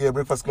Club one? Yeah,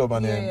 Breakfast Club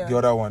and Yeah. the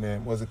other one,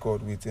 what's it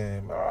called with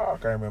I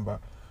can't remember.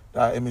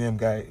 That Eminem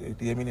guy,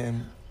 the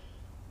Eminem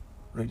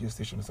radio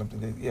station or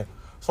something. Yeah.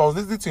 So I was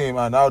listening to him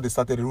and now they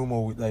started a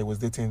rumor that he was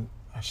dating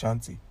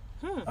Ashanti.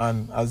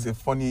 And as a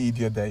funny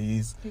idiot that he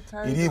is, he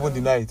didn't even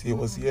deny it. He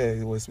was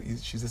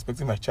she's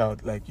expecting my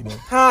child, like,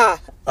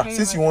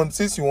 since you want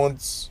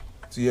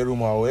to hear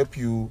rumor, I'll help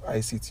you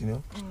ice it,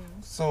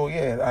 So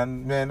yeah,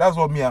 and man, that's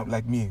what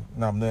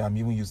I'm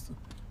even used to.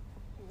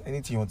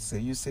 Anything you want to say,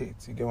 you say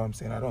it. You get what I'm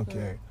saying? I don't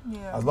care.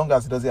 Yeah. As long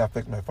as it doesn't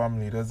affect my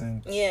family, it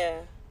doesn't.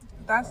 Yeah.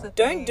 That's the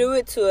Don't thing. do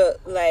it to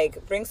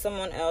bring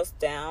someone else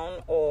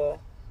down or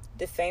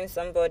defame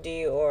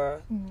somebody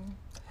or.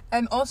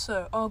 And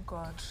also, oh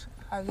God,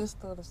 I just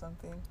thought of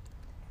something.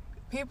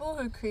 People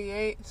who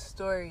create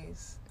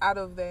stories out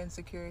of their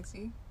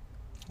insecurity.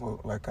 Well,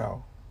 like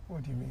how?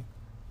 What do you mean?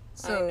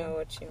 I know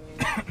what you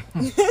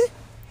mean.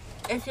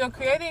 If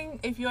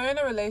you're in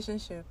a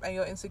relationship and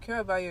you're insecure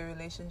about your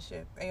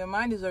relationship and your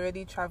mind is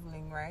already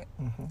traveling, right?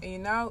 And you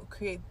now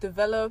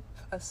develop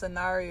a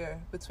scenario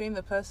between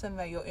the person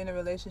that you're in a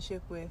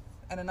relationship with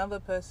and another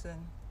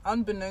person,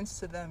 unbeknownst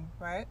to them,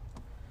 right?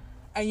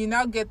 And you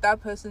now get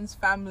that person's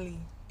family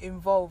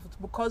involved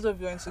because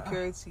of your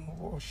insecurity.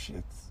 Oh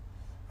shit.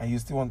 And you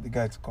still want the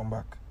guy to come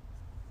back.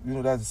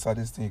 That's the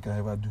saddest thing you can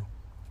ever do.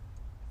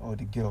 Or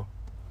the girl.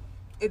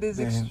 It is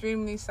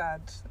extremely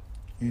sad.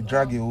 You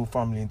drag your whole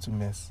family into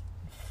mess.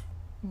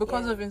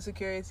 Because of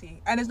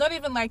insecurity. And it's not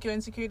even like your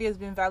insecurity has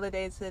been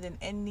validated in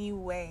any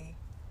way.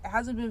 It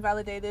hasn't been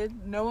validated.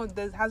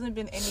 There hasn't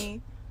been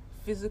any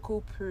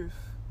physical proof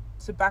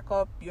to back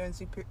up your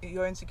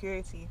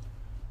insecurity.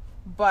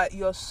 But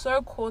you're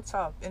so caught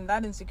up in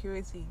that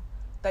insecurity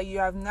that you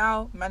have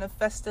now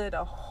manifested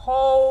a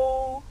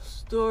whole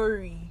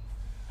story.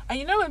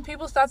 And when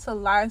people start to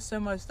lie so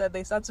much that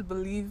they start to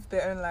believe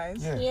their own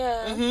lies.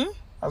 Yeah.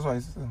 That's why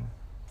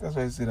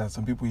I say that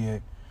some people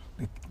here,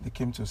 they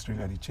came to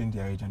Australia, they change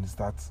their age and they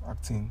start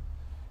acting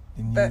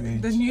the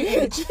new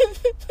age.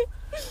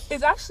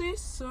 It's actually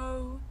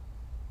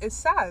it's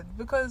sad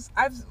because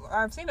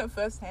I've seen it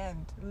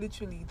firsthand.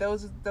 Literally, there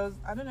was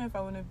I don't know if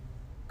I want to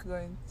go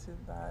into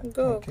that.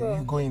 Go.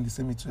 You go in the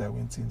same way I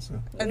went in,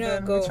 so and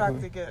then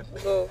retract again.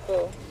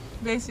 Go.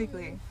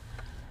 Basically,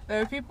 there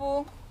were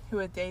people who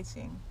were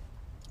dating,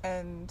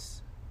 and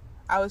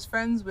I was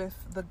friends with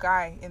the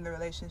guy in the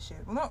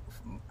relationship. Well, not.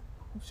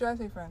 Should I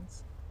say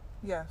friends?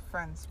 Yeah,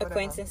 friends.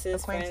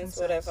 Acquaintances, friends,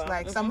 whatever.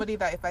 Like somebody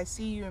that if I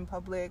see you in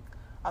public,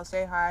 I'll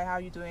say hi, how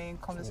you doing,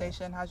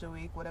 conversation, how's your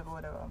week,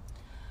 whatever.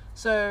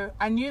 So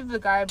I knew the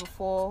guy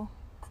before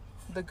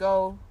the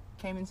girl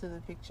came into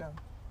the picture.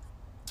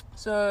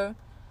 So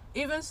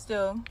even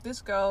still,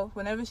 this girl,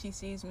 whenever she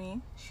sees me,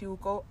 she will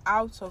go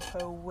out of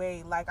her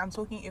way. Like I'm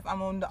talking, if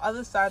I'm on the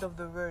other side of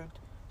the road,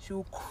 she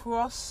will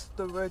cross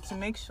the road to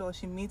make sure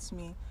she meets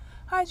me.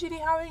 Hi Judy,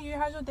 how are you?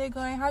 How's your day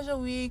going? How's your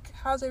week?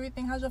 How's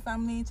everything? How's your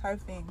family?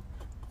 Type thing.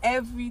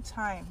 Every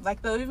time.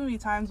 Like there'll even be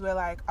times where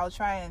like I'll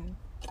try and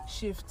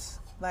shift,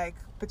 like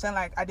pretend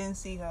like I didn't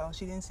see her or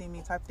she didn't see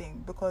me type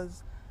thing,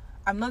 because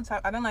I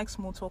don't like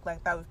small talk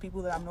like that with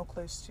people that I'm not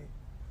close to.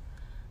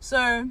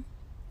 So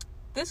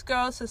this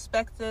girl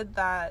suspected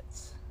that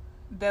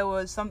there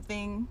was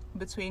something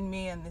between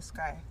me and this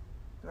guy,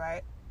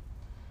 right?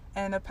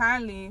 And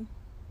apparently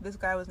this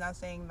guy was now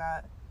saying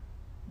that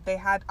they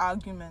had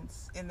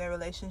arguments in their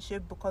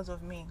relationship because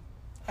of me.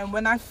 And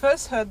when I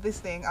first heard this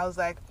thing, I was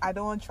like, I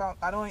don't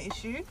want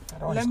issue.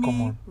 Let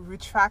me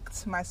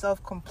retract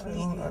myself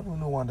completely. I don't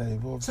know one that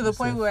involves to the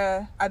point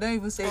where I don't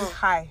even say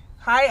hi.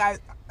 Hi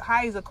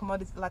is a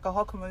commodity, like a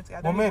hot commodity.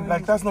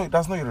 That's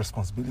not your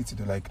responsibility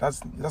though. Like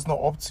that's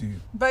not up to you.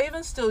 But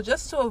even still,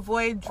 just to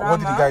avoid drama. What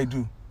did the guy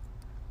do?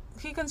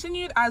 He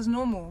continued as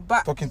normal,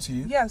 but talking to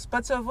you. Yes,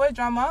 but to avoid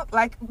drama,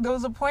 like there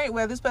was a point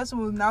where this person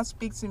will now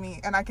speak to me,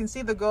 and I can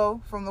see the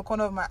girl from the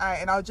corner of my eye,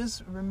 and I'll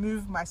just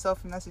remove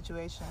myself from that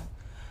situation.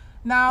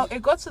 Now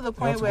it got to the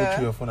point where go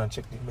through your phone and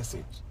check the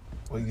message.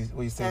 What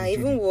you saying?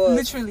 Even worse.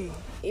 Literally.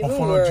 Even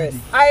worse.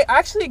 I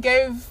actually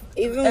gave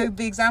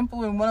the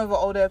example in one of the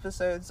older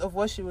episodes of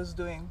what she was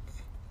doing.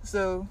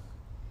 So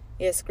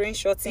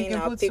screenshotting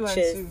our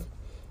pictures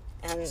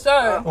and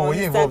so were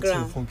you involved too,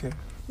 Funke?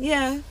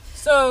 Yeah.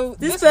 So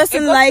this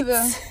person liked.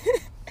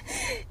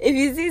 If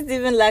you see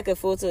Steven like a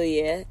photo,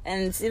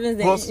 and Steven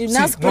then we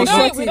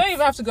don't even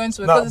have to go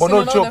into it.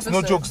 But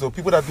no jokes though.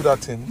 People that do that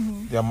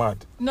thing, they're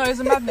mad. No, it's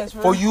a madness.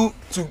 For you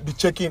to be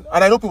checking,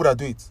 and I know people that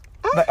do it.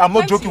 Like, I'm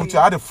not joking with you.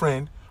 I had a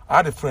friend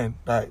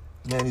that,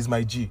 man, is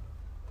my G.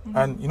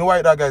 And you know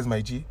why that guy is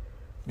my G?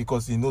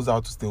 Because he knows how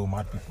to stay with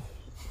mad people.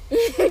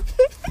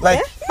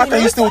 Like, how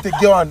can you stay with a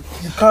girl and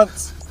you can't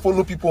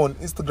follow people on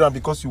Instagram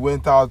because you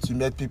went out, you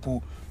met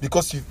people,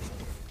 because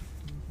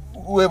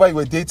whoever you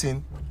were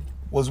dating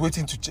was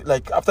waiting to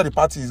like after the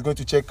party is going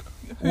to check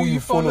who you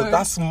follow.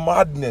 That's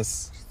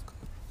madness.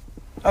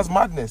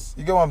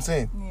 You get what I'm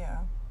saying? Yeah.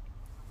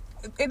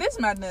 It is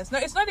madness. No,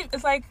 it's not.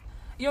 It's like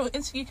you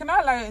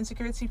cannot allow your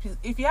insecurity.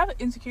 If you have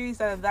insecurities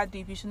that are that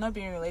deep, you should not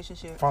be in a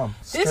relationship. Fam,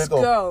 this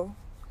girl,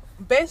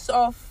 based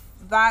off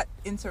that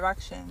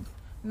interaction,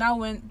 now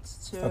went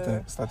to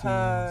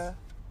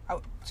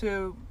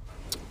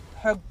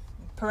her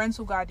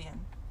parental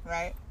guardian,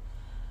 right?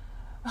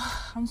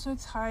 I'm so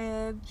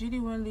tired. Judy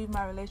won't leave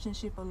my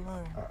relationship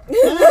alone.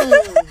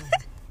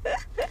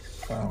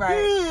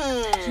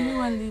 Right. Judy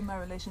won't leave my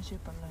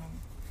relationship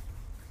alone.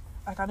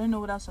 Like, I don't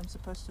know what else I'm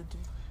supposed to do.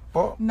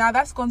 But now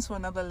that's gone to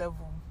another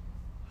level.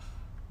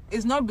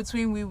 It's not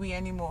between we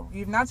anymore.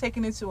 You've now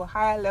taken it to a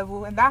higher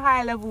level, and that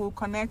higher level will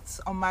connect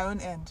on my own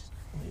end.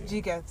 Yeah. Do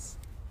you get?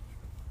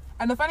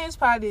 And the funniest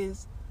part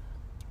is,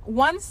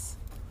 once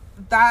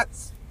that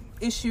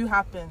issue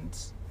happened,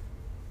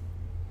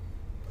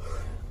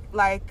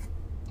 like,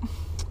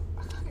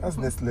 that's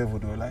next level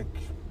though. Like,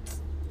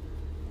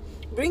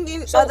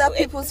 bringing other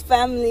people's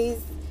families,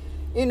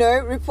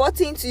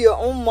 reporting to your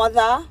own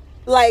mother,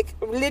 like,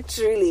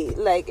 literally,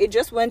 like, it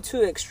just went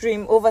too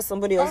extreme over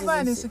somebody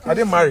else's. Are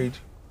they married?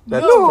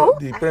 No.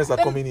 The parents are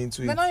coming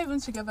into it. They're not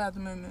even together at the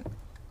moment.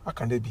 How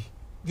can they be?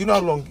 Do you know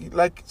how long?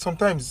 Like,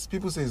 sometimes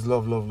people say it's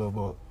love,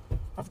 but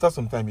after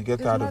some time you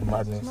get tired of the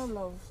madness. It's not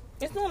love.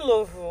 It's not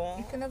love.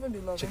 It can never be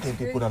love. Checking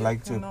people that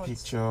like your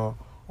picture,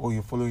 or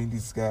you're following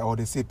this guy, or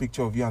they see a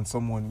picture of you and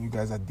someone, you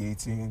guys are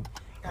dating,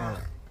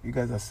 you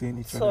guys are seeing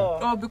each other.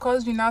 Oh,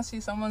 because you now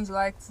see someone's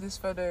liked this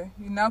photo,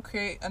 you now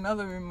create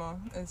another rumor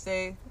and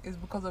say it's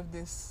because of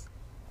this.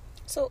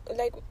 So,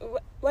 like,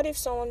 what if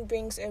someone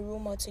brings a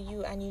rumor to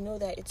you and you know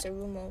that it's a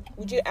rumor?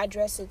 Would you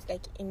address it,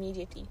 like,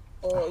 immediately?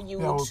 Or you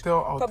would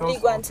probably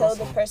go and tell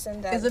the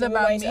person that is it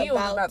about me or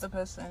about the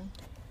person?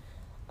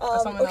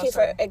 Okay,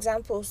 for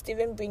example,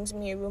 Steven brings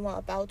me a rumor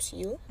about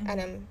you, and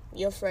I'm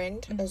your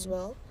friend as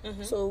well.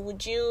 So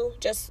would you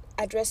just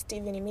address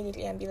Steven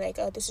immediately and be like,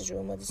 "Oh, this is a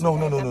rumor"? No.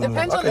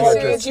 Depends on the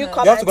seriousness. Would you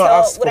come and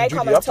tell? Would I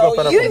come and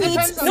tell you?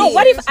 No.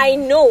 What if I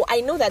know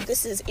that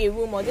this is a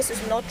rumor? This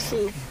is not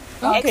true.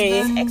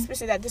 Okay,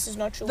 explicit that this is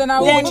not true. Then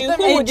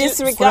who would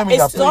disregard?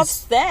 It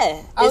stops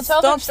there. I'll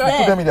tell them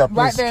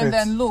right there and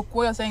then. Look,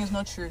 what you're saying is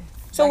not true.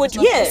 So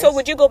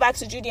would you go back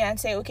to Judy and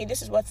say, okay,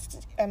 this is what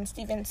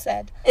Steven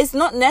said? It's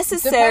not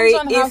necessary.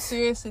 Depends on how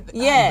serious it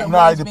is.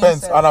 It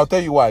depends, and I'll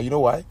tell you why. You know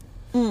why?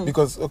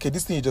 Because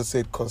this thing you just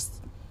said caused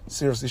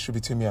serious issue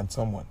between me and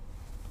someone.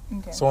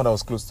 Okay. Someone that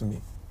was close to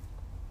me.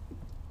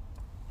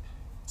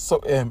 So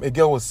a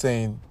girl was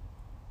saying,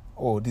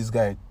 "Oh, this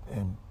guy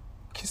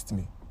kissed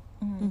me."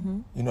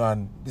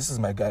 And this is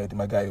my guy.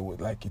 My guy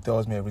would he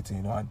tells me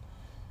everything. And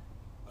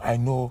I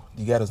know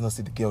the guy does not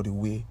see the girl the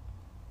way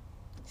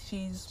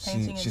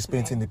she's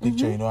painting the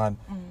picture, and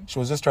she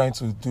was just trying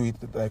to do it,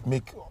 like,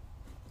 make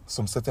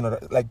some certain other,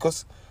 like,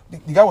 because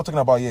the guy we're talking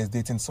about here is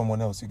dating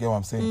someone else. You get what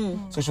I'm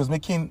saying? So she was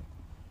making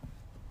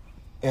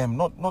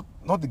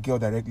not the girl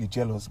directly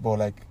jealous, but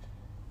like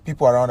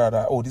people around her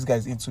that, oh, this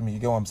guy's into me. You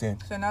get what I'm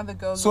saying? So now the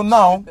girl. So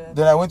now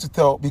then I went to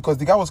tell, because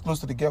the guy was close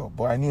to the girl,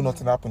 but I knew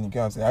nothing happened. You get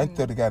what I'm saying? I didn't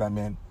tell the guy that,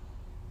 man,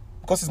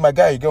 because it's my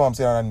guy. You get what I'm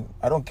saying? And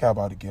I don't care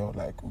about the girl.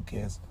 Like, who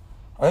cares?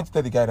 I went to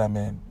tell the guy that,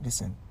 man,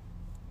 listen,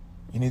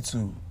 you need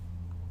to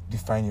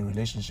define your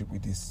relationship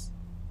with this.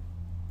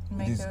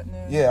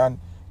 Yeah, and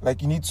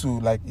like you need to,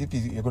 like, if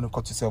you're going to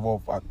cut yourself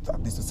off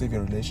at least to save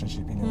your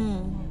relationship,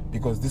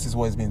 because this is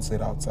what is being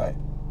said outside.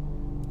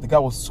 The guy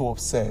was so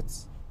upset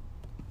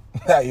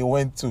that he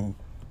went to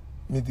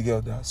meet the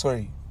girl that,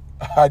 sorry,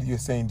 I heard you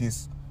saying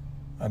this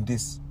and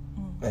this.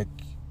 Like,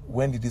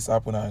 when did this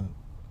happen and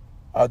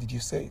how did you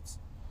say it?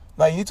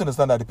 Now you need to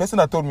understand that the person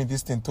that told me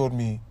this thing told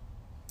me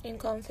in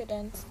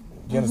confidence.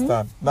 Do you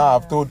understand? Now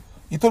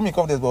he told me in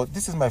confidence, but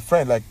this is my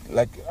friend.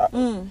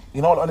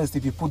 In all honesty,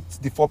 if you put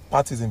the 4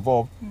 parties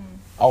involved,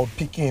 I would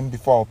pick him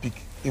before I'll pick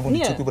even the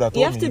 2 people that told me.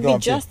 You have to be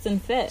just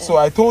and fair. So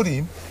I told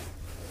him,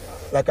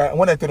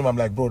 when I told him, I'm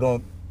like,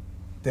 bro,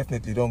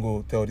 definitely don't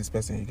go tell this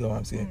person. You get what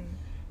I'm saying?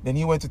 Then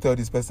he went to tell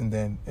this person.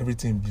 Then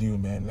everything blew,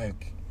 man.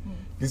 Like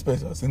this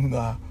person was saying,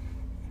 nah,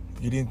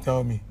 you didn't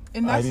tell me.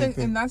 In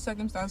that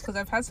circumstance, because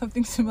I've had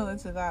something similar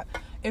to that.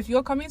 If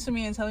you're coming to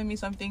me and telling me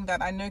something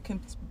that I know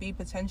can be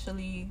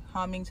potentially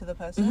harming to the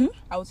person,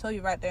 I will tell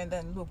you right there and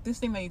then, look, this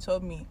thing that you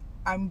told me,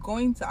 I'm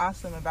going to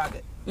ask them about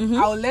it.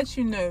 I'll let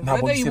you know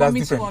whether you see, want me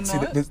different. to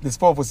or not. There's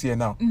 4 of us here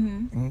now.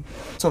 2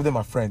 of them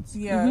are friends.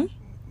 Yeah.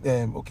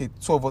 Okay,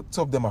 2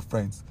 of them are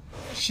friends.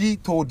 She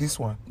told this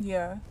one.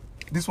 Yeah.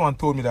 This one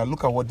told me that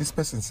look at what this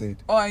person said.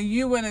 Oh, and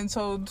you went and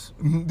told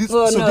this.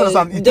 Oh, so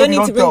no, you don't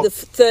need to bring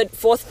the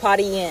fourth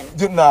party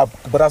in. Nah,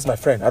 but that's my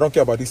friend. I don't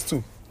care about these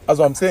 2. That's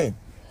what I'm saying.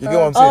 You get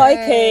what I'm saying?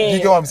 Oh, okay. You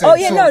get what I'm saying? Oh,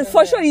 yeah, no,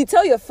 for sure. You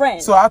tell your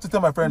friend. So I have to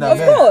tell my friend that,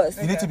 of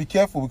course. you need to be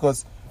careful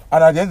because,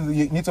 and at the end,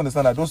 you need to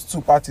understand that those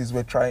 2 parties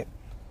were trying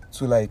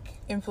to like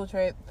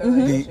infiltrate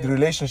the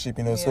relationship,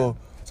 you know. Yeah.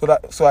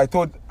 So I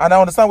told, and I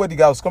understand where the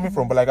guy was coming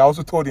from, but like I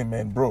also told him,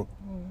 man, bro,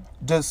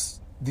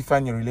 just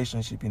define your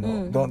relationship, you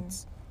know.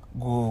 Don't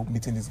go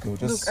meeting this girl.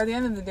 Just look, at the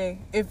end of the day,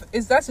 if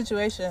it's that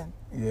situation,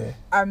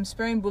 I'm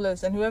spraying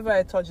bullets, and whoever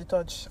I touch,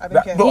 I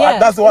don't care. No,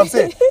 that's what I'm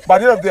saying. But at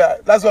the end of the day,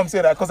 that's what I'm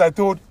saying. Because I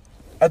told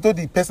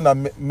the person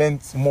that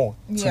meant more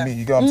to me.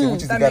 You get what I'm saying?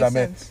 Which is the guy that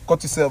meant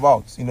cut yourself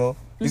out. You know,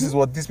 this is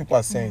what these people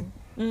are saying.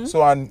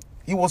 So, and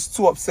he was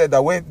too upset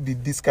that where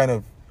did this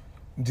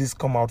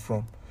come out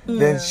from?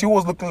 Then she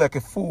was looking like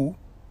a fool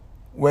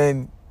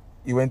when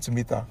he went to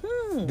meet her.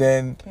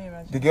 Then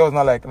the girl was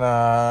not like,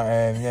 nah,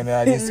 and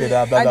I didn't say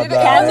that, blah, blah, blah.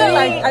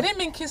 I didn't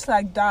mean kiss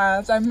like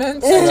that. I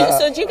meant...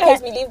 So do you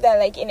guys believe that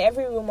like in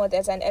every rumor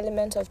there's an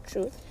element of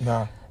truth?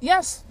 Nah.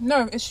 Yes.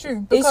 No, it's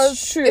true.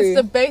 Because it's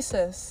the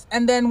basis.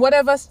 And then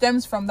whatever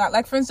stems from that.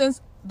 Like, for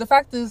instance, the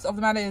fact of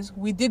the matter is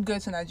we did go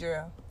to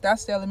Nigeria.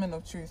 That's the element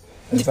of truth.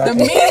 Exactly. The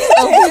means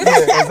of it.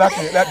 Yeah,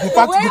 exactly. Like,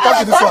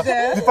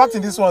 the fact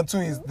in this one too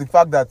is the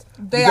fact that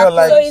they the girl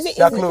are like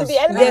they're close. The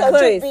element of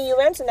truth be you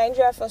went to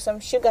Nigeria for some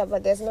sugar,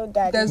 but there's no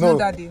daddy. There's no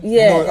daddy.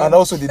 Yeah. No, and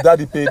also the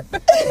daddy paid.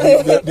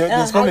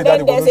 There's probably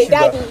daddy, but no there's a sugar.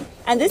 daddy.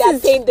 And this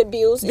is paid the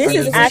bills. This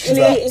is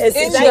actually a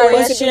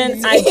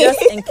situation I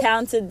just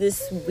encountered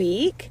this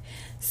week.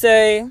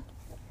 So,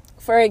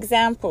 for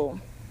example,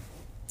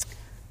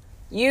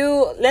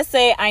 let's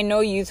say I know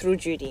you through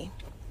Judy.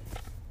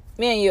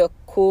 Me and you are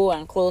cool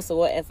and close or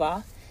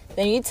whatever.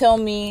 Then you tell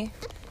me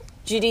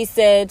Judy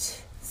said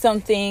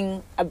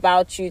something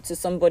about you to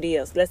somebody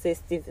else. Let's say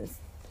Steven.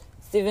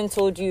 Steven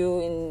told you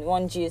in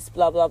one gist,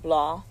 blah, blah,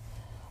 blah.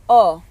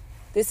 Oh,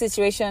 this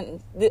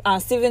situation,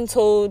 Steven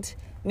told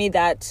me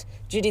that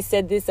Judy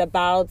said this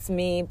about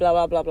me, blah,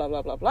 blah, blah, blah,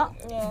 blah, blah, blah.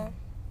 Yeah.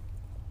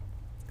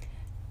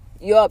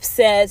 You're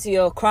upset,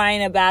 you're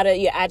crying about it,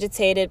 you're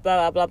agitated,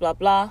 blah, blah, blah, blah,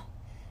 blah.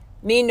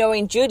 Me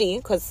knowing Judy,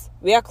 because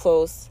we are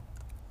close,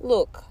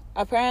 look,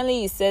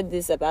 apparently you said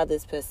this about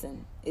this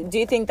person. Do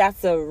you think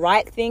that's the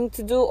right thing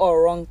to do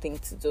or wrong thing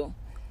to do?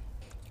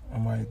 I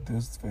might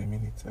dozed for a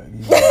minute.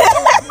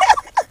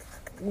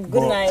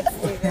 Good night,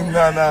 Steven.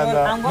 No.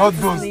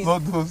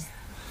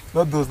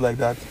 Not those like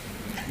that.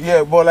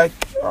 Yeah, but like,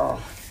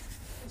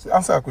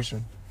 answer a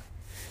question.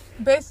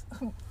 Is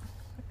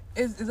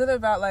it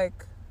about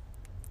like...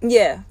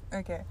 Yeah.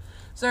 Okay.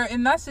 So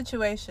in that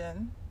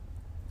situation...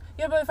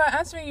 Yeah, but if I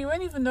answer you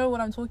won't even know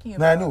what I'm talking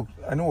about. No,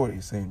 I know what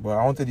you're saying, but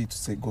I wanted you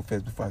to go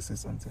first before I say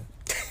something.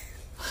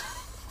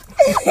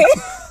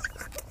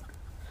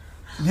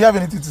 Do you have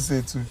anything to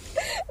say too?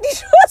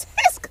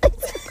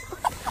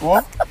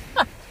 What?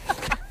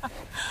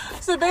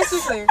 So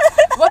basically,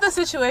 what the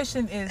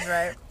situation is,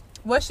 right?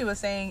 What she was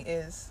saying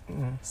is,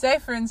 say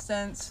for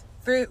instance,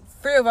 three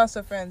of us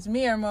are friends.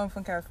 Me, Ermo, and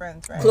Funke are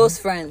friends, right? Close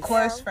friends.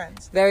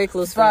 Friends. Very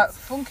close friends.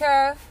 But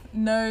Funke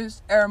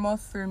knows Ermo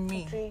through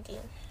me.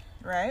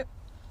 Right?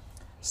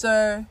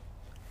 So,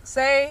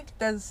 say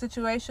there's a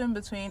situation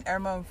between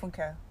Ermo and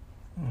Funke.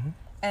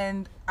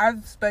 And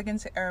I've spoken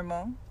to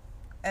Ermo,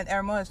 and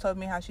Ermo has told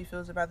me how she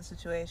feels about the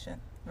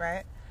situation,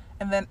 right?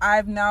 And then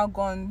I've now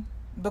gone,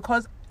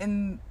 because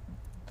in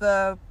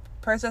the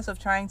process of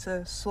trying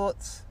to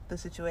sort the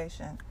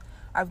situation,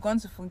 I've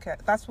gone to Funke.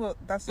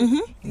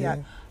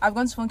 I've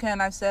gone to Funke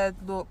and I've said,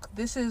 look,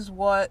 this is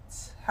what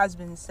has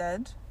been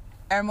said.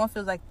 Ermo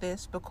feels like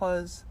this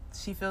because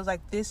she feels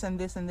like this and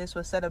this and this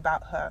was said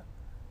about her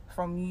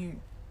from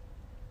you,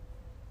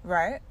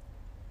 right?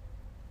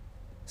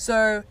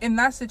 So in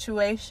that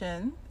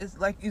situation, it's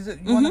like, you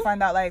want to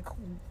find out like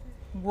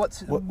what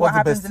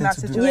happens in that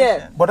situation?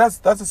 Yeah, but that's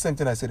the same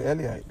thing I said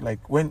earlier. Like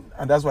and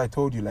that's why I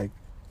told you, like,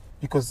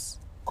 because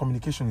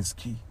communication is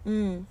key.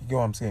 You get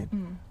what I'm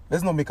saying?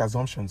 Let's not make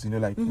assumptions. You know,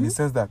 like in the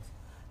sense that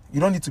you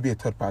don't need to be a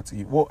third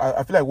party.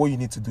 I feel like what you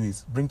need to do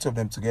is bring 2 of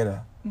them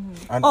together.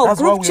 And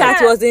group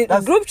chat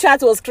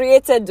was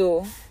created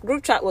though.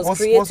 Group chat was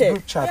created. What's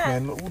group chat,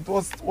 man?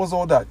 What's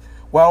all that?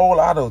 We're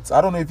all adults. I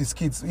don't know if it's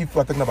kids. If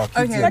we're talking about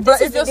kids, okay. But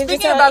if you're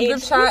speaking about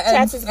group chat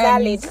and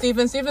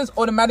Steven's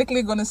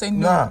automatically gonna say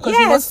no.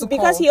 Yes,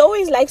 because he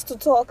always likes to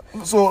talk.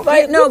 So,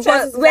 but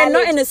we're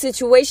not in a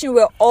situation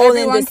where all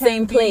in the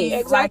same place.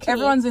 Exactly. Like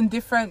everyone's in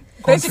different.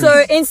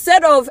 So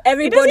instead of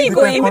everybody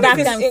going back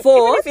and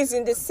forth, even if it's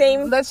in the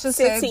same let's just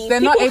city, say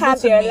they're not able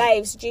have to their meet.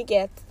 lives. Do you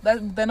get?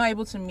 They're not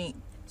able to meet,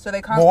 so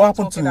they can't. But what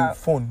happened talk it to out.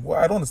 phone? Well,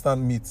 I don't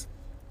understand meet.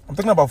 I'm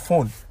talking about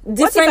phone.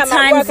 Different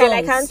time zones. And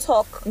I can't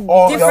talk.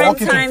 Oh, different you're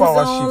working time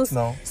 4-hour zones. shifts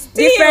now.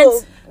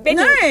 Different.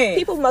 baby,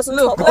 people mustn't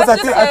talk. Because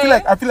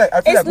I feel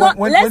like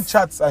when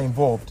chats are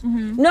involved,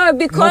 no,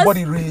 because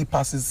nobody really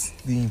passes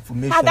the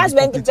information. And that's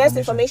when the best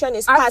information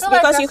is passed,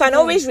 because you can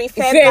always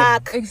refer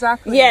back.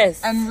 Exactly.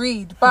 Yes. And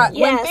read. But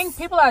when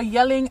people are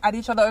yelling at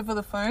each other over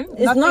the phone,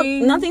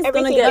 nothing's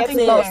gonna get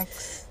clear.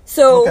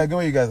 So okay, I get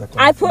what you guys are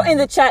I put in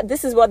the chat,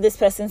 this is what this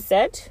person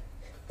said.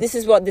 This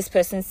is what this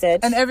person said.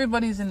 And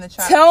everybody's in the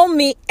chat.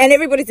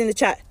 Everybody's in the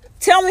chat.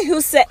 Tell me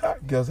who said.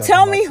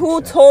 Tell me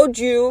who told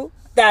you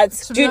that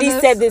Judy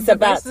said this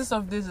about. The basis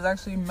of this is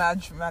actually mad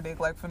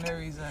dramatic, like for no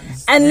reason.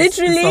 And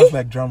literally, it sounds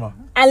like drama.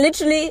 And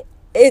literally,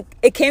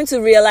 it came to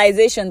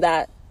realization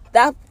that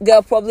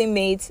girl probably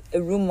made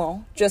a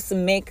rumor just to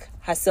make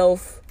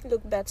herself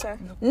look better.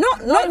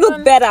 Not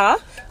look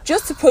better,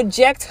 just to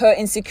project her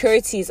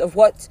insecurities of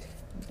what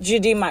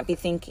Judy might be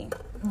thinking.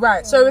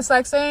 Right. So it's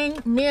like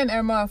saying me and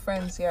Irma are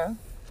friends, yeah,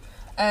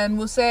 and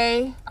we'll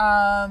say,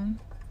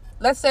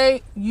 let's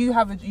say you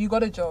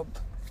got a job,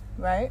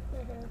 right?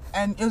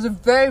 And it was a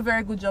very,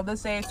 very good job.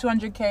 Let's say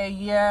 200K a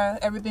year,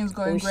 everything's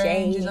going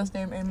great. In Jesus'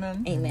 name,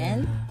 amen.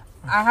 Amen.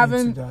 I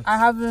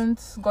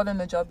haven't gotten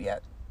a job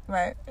yet,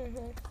 right?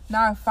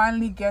 Now I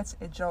finally get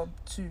a job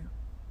too,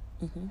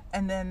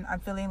 and then I'm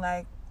feeling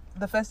like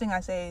the first thing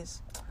I say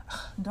is,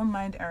 don't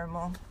mind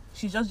Irma.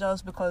 She's just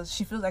jealous because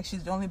she feels like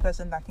she's the only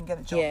person that can get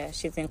a job. Yeah,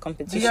 she's in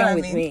competition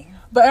with me.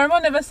 But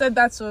Irma never said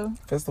that, so.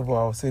 First of all,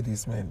 I'll say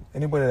this, man.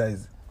 Anybody that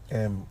is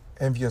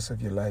envious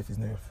of your life is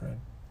not your friend.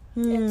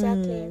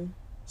 Exactly.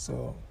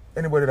 So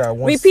anybody that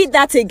wants repeat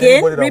that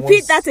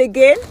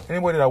again.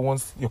 Anybody that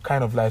wants your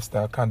kind of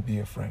lifestyle can't be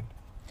your friend,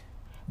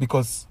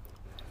 because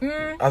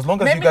as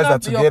long as you guys are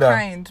together, your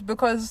kind,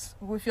 because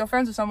if you're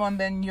friends with someone,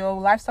 then your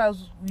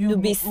lifestyles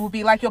will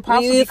be like your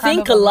paths will be kind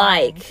think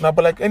alike. No,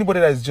 but like anybody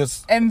that is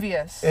just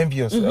envious.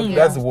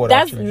 That's the word.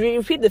 That's actually.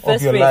 Repeat the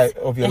first phrase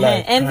of your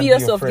life.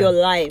 Envious of your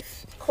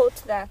life. Quote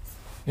that.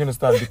 You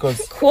understand?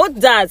 Because quote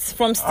that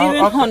from Stephen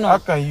Honor. How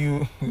can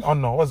you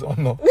honor? What's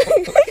honor?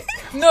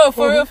 No,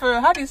 for real.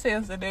 How do you say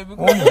yesterday?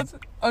 Because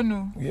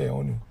Onu. Yeah,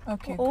 Onu.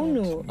 Okay.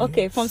 Onu. Yeah.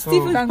 Okay, from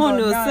Stephen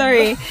Onu.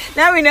 Sorry.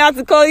 Now we know how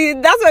to call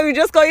you. That's why we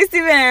just call you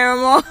Stephen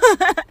Eremo.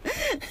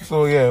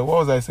 So yeah, what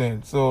was I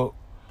saying? So,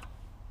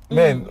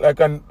 man,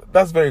 and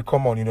that's very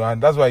common,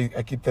 and that's why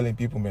I keep telling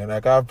people, man.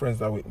 Like I have friends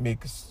that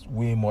make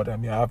way more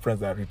than me. I have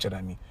friends that are richer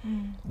than me,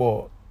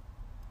 but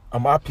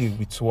I'm happy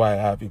with who I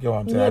have. You get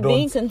what I'm saying? You're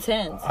being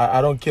content. I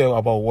don't care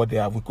about what they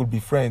have. We could be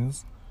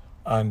friends,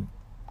 and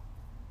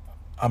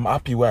I'm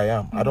happy where I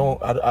am. I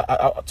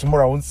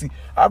tomorrow I won't see.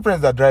 I have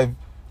friends that drive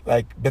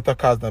like better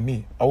cars than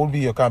me. I won't be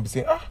in your car and be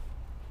saying,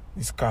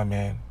 this car,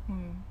 man.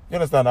 You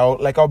understand?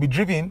 I'll be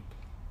driven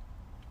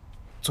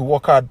to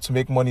work hard to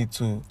make money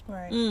too,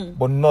 right.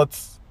 But not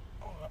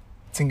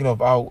thinking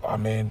of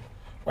man,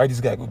 why this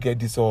guy could get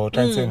this, or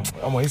trying to say,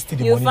 he's still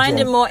the money. You find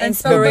it more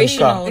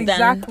inspirational than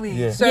exactly.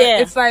 Yeah. So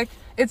it's like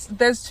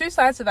there's two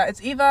sides to that.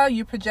 It's either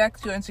you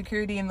project your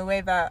insecurity in the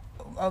way that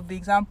of the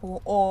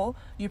example, or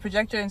you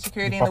project your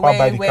insecurity in the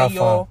way where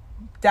you're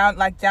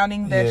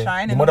downing their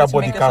shine and to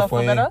make yourself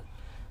feel better.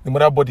 The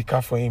mother bought the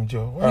car for him,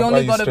 Joe. You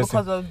only got it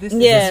because of this.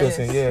 Yeah.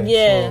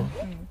 So,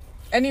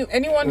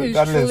 anyone who's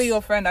truly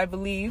your friend, I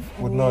believe,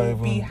 will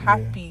be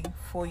happy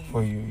for you.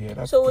 For you,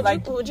 yeah. So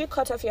would you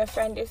cut off your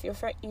friend if you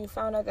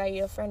found out that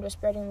your friend was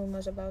spreading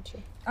rumors about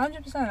you?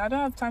 100%. I don't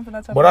have time for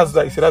that type but of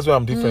that's why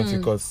I'm different,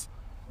 because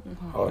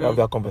I would have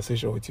that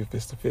conversation with you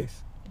face to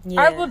face.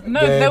 Yeah.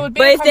 There would be.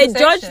 But if they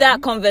judge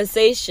that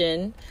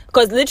conversation,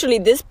 because literally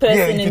this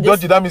person if you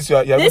judge it, that means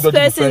you're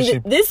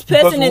this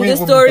person in this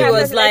story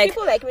was like,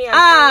 like me,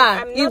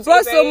 you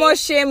brought so much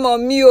shame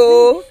on me,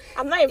 oh.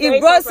 I'm not. You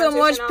brought so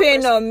much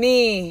pain on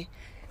me.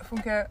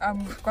 Okay,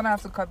 I'm gonna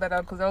have to cut that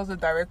out because that was a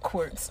direct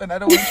quote, and I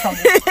don't want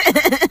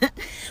trouble.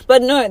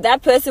 But no,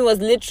 that person was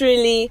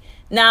literally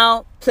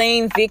now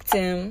playing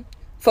victim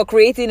for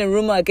creating a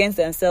rumor against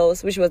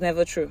themselves, which was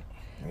never true.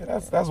 Yeah,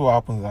 that's what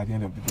happens at the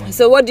end of the day.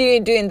 So what do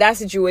you do in that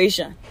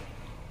situation?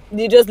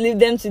 Do you just leave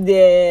them to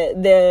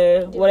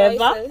their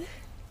whatever?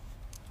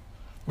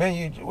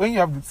 Man, when you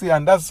have to see,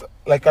 and that's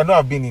like, I know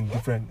I've been in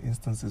different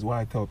instances where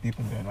I tell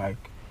people, man, like,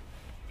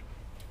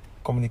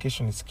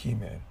 communication is key,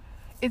 man.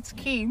 It's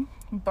key,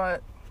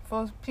 but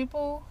for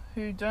people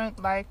who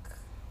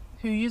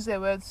who use their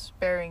words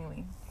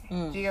sparingly, do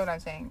you get what I'm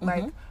saying?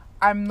 Like,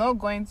 I'm not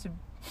going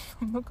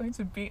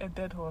to beat a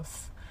dead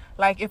horse.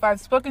 Like, if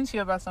I've spoken to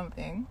you about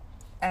something,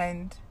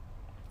 and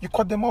you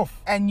cut them off,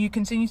 and you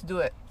continue to do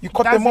it, you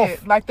cut them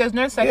off. Like, there's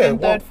no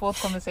second, third,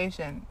 fourth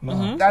conversation.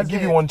 No, I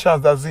give you one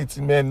chance. That's it,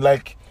 man.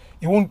 Like,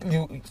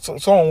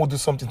 someone will do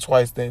something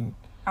twice, then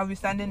I'll be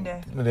standing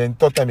there. Then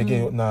third time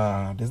again,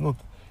 there's no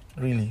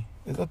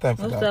time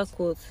for What's that. that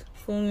quote?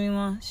 Fool me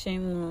once,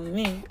 shame on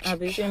me. I'll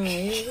be shame on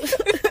you.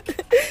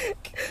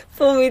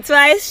 Fool me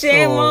twice,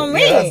 shame on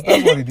me. Yeah,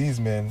 that's what it is,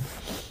 man.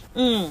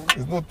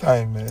 There's no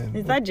time, man.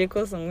 Is that J.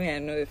 Cole song? I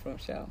know it from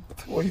Shell.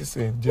 What are you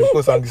saying? J.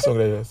 Cole sang this song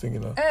that you're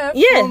singing now.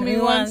 Fool me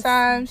one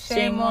time,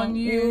 shame on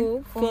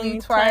you. Fool me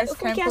twice,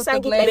 can't put the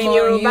blame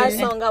on you.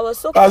 Song. I was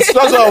so that's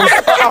what I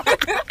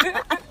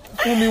was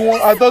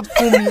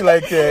Fumi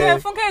like. Yeah,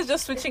 Funke is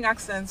just switching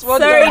accents.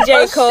 Sorry,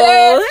 J.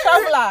 Cole.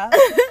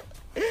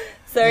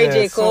 Sorry,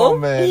 J. Cole. So,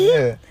 man,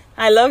 yeah.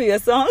 I love your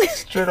song.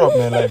 Straight up,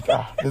 man. Like,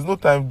 there's no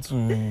time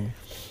to.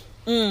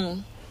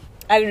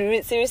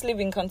 I've seriously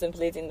been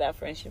contemplating that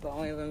friendship. I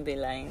won't even be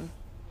lying.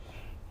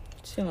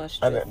 Too much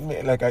stress.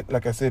 And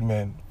like I said,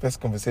 man, first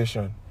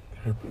conversation.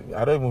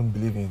 I don't even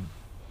believe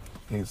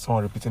in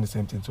someone repeating the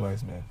same thing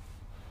twice, man.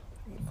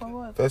 For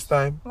what? First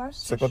time,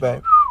 second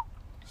time,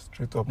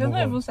 straight up. There's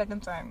no even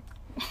second time.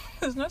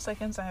 There's no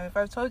second time. If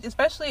I've told,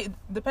 especially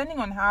depending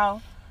on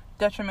how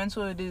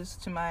detrimental it is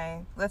to my,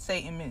 let's say,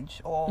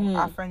 image or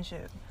our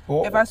friendship.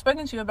 If I've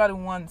spoken to you about it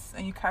once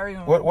and you carry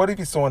on. What if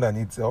it's someone that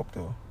needs help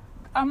though?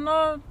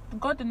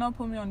 God did not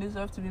put me on this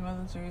earth to be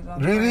Mother Teresa.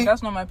 Really?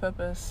 That's not my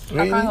purpose.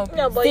 Really? I can't help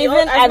No, it. but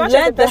Stephen, I've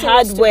learned the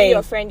hard way.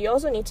 Your friend, you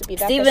also need to be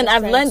that Stephen,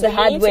 I've learned the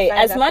hard way.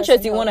 As much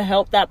as you want to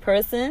help that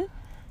person,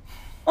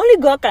 only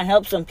God can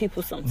help some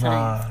people sometimes.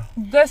 Nah.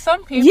 There's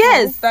some people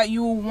that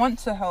you will want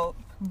to help,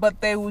 but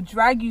they will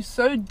drag you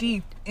so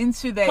deep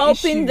into their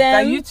issue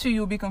that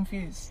you'll be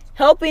confused.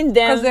 Helping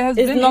them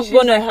is not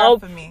going to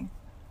help me.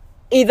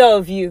 Either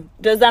of you.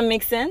 Does that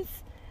make sense?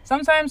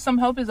 Sometimes some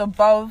help is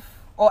above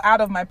or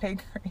out of my pay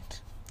grade.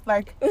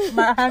 Like,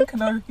 my hand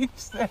cannot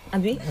reach there.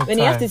 Abi, when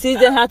you have to teach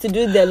them how to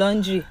do their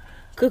laundry,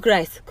 cook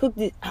rice, cook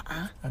this.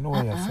 I know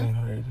what you're saying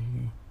already.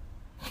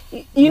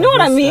 You know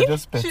what I mean?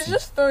 She's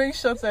just throwing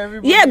shots at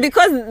everybody. Yeah,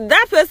 because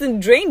that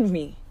person drained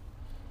me.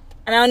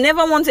 And I'll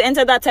never want to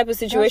enter that type of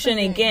situation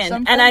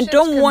again. And I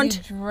don't want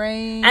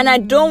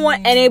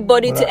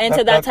anybody to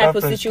enter that type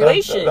of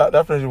situation.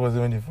 That friendship was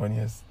even the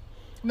funniest.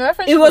 No,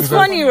 it was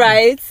funny,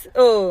 right?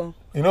 Oh.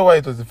 You know why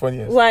it was the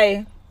funniest?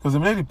 Why? Because the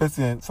minute the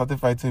person started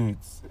fighting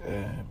with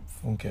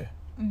Funke,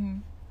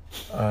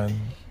 and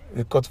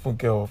they cut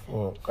Funke off,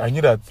 I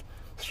knew that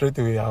straight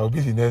away I would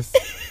be the next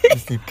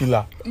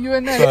killer. You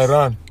were next. So I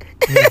ran.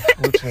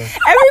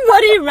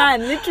 Everybody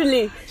ran,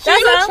 literally. She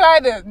even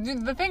tried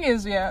it. The thing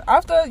is,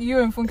 after you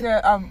and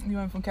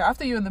Funke,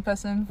 after you and the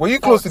person. Were you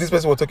close to this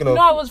person we're talking about?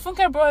 No, it was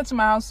Funke brought her to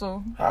my house,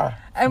 so.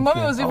 And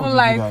Mommy was even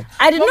like,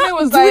 I did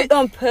not do it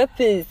on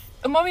purpose.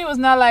 Mommy was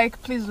now like,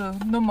 please,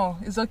 no more,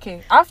 it's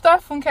okay. After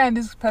Funke and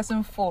this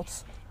person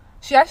fought,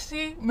 she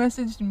actually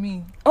messaged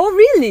me. Oh,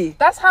 really?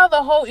 That's how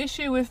the whole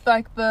issue with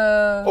like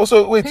the.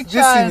 Also, wait, this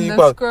thing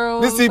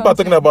you're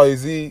talking about,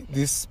 is he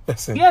this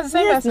person? Yeah, the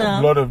same person. The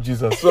blood of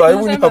Jesus. So I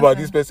wouldn't know about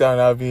this person and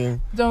I've been.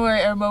 Don't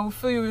worry, Emma, we'll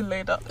fill you in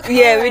later.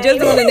 Yeah, we just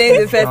don't want to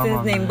name the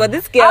person's name, but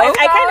this girl.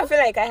 I kind of feel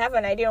like I have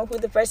an idea on who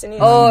the person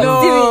is. Oh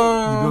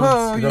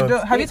no, you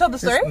don't. Have you told the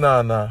story?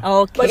 Nah.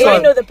 Okay. But you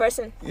don't know the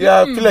person.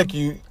 Yeah, I feel like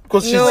you,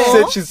 because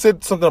she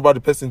said something about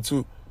the person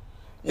too.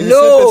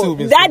 No,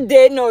 that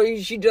day, no,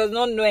 she does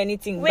not know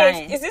anything.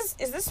 Wait, is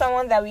this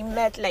someone that we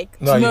met?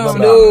 Like,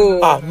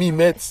 no. Me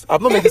met. I've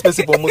not met this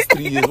person for almost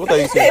 3 years. What are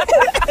you saying?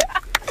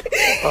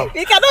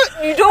 You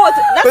cannot. You don't want.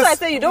 That's why I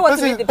say you don't want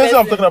to meet the person.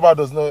 I'm talking about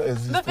does not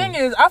exist. The thing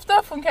is, after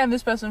Funke and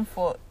this person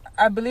fought,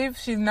 I believe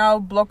she's now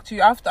blocked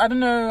you. After I don't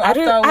know.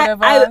 After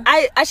whatever.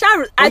 I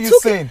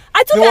took it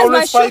as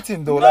my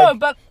fighting though. No,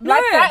 but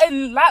like that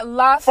in that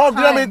last time. Do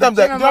you know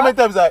how many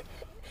times like?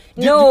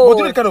 No. What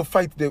do you kind of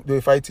fight they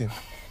were fighting?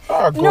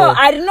 Oh, no,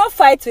 I did not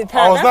fight with her.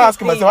 I was not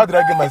asking myself, how did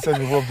I get myself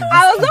involved in this?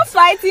 I was not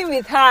fighting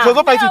with her. She was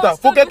not fighting with her.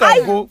 Forget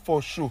her go for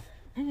show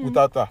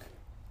without her.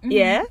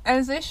 Yeah. And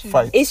it's issue.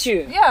 Fight.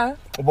 Issue. Yeah.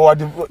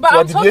 But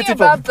I'm talking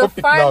about the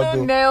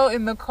final nail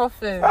in the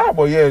coffin.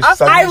 But yeah,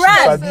 I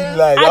ran.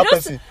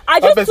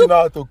 That person know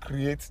how to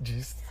create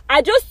gist.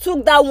 I just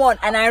took that one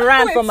and I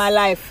ran for my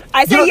life.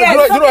 I said, you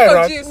know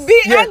I ran?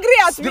 Be angry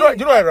at me.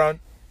 You know I ran?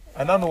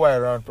 I now know why I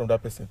ran from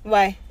that person.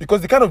 Why?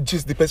 Because the kind of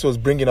gist the person was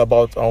bringing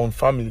about our own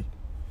family.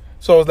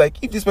 So I was like,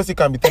 if this person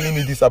can be telling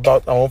me this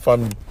about our own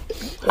family,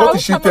 what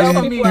is she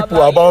telling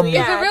people about me?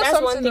 Yeah,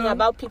 that's one thing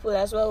about people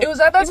as well. It was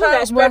at that people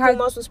time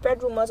that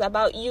spread rumors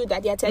about you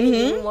that they are telling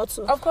you what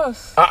to. Of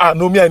course.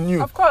 No, me I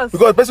knew. Of course.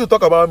 Because the person will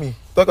talk about me,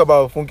 talk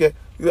about Funke.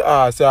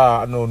 Say,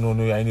 no,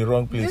 you're in the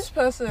wrong place. This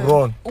person,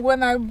 run.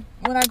 When I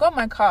got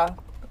my car,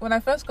 when I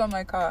first got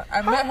my car,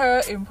 I met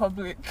her in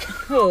public.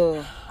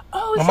 Oh,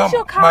 is this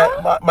your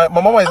car? My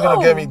mama is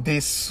gonna get me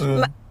this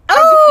soon.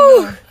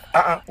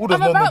 Who does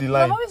not know the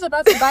line? My mom is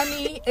about to buy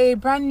me a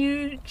brand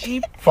new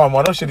Jeep. Fam,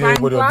 we're not showing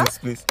anybody on this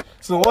place.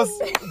 So what's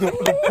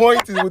the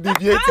point is we're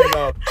deviating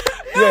now?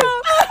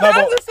 I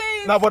think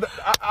no, but it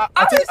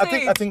gets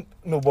deeper.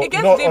 No,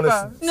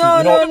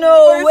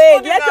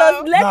 wait.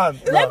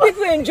 Let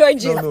people enjoy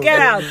Jeep. Get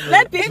out.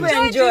 Let people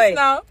enjoy.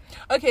 Now.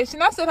 Okay, she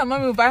now said her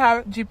mom will buy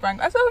her Jeep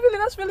Wrangler. I said, really,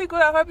 that's really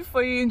good. I'm happy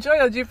for you. Enjoy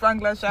your Jeep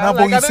Wrangler, Sha.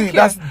 But you see,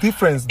 that's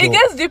difference though. It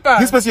gets deeper.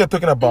 This person you're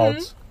talking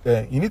about,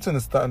 you need to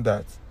understand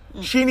that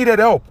she needed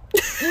help.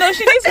 No,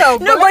 she needs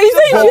help. No, but you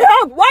said you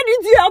help. Why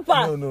did you help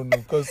her? No,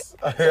 because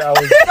I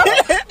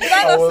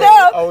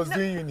was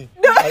doing uni.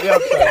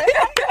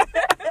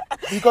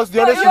 Because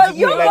the honest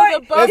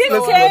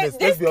truth is,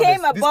 this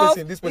came above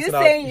you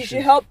saying you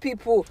should help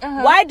people.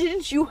 Why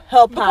didn't you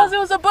help her? Because it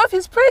was above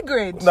his pay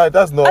grade. No,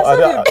 that's not.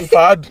 If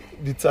I had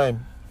the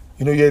time,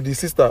 you're the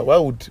sister. Why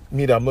would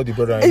me that I'm not the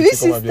brother? This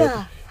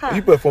sister.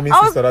 You performing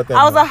sister that time.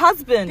 I was a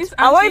husband.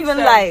 I won't even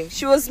lie.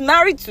 She was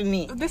married to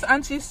me. This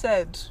auntie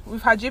said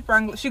we've had Jeep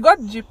Wrangler. She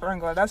got Jeep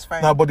Wrangler. That's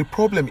fine. Now, but the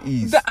problem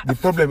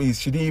is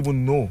she didn't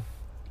even know,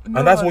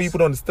 and that's what you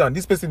don't understand.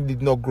 This person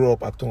did not grow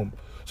up at home,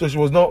 so she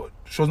was not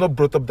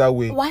brought up that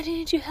way. Why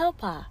didn't you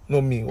help her?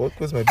 Not me.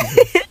 What's my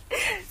business?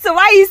 So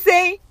why you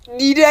say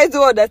you don't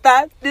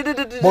understand? But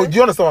do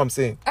you understand what I'm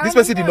saying? This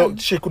person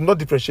she could not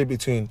differentiate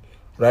between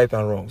right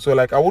and wrong. So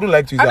like I wouldn't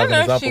like to use that as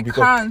an example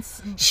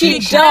because she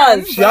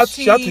does.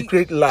 She had to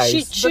create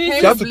lies. She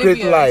had to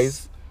create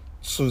lies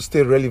to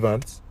stay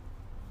relevant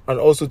and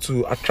also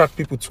to attract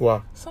people to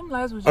her. Some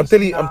lies were just I'm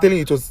telling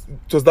you it was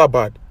that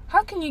bad.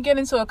 How can you get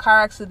into a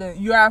car accident?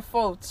 You are at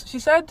fault. She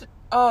said,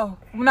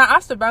 when I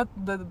asked about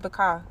the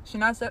car, she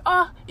now said,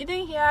 you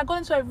didn't hear, I got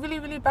into a really,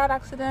 really bad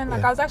accident.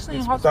 Like, I was actually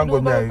in hospital, blah,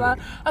 blah, blah.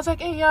 I was like,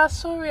 hey, yeah,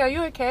 sorry, are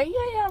you okay?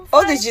 Yeah, I'm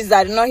fine. All the shit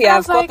I did not hear,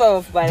 I've cut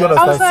off by now.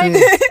 That's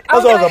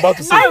what I was about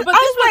to say. I was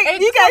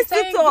like, you guys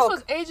still talk. This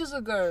was ages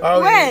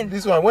ago. When?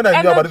 This one, when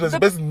I knew about this, the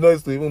best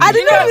noise to even I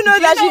didn't even know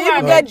that she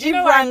even get Jeep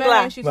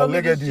Wrangler. Now,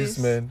 look at this,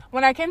 man.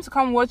 When I came to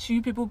come watch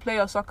you people play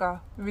your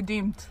soccer,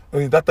 redeemed. I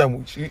mean, that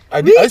time, I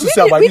used to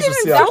see her, but I used to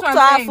see her. We didn't talk to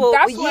her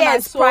for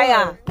years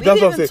prior. We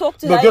didn't talk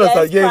to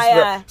her years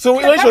prior. So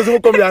when she was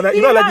even coming and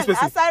you know, like this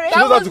person, she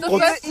knows how to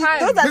cut.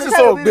 This is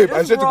so babe.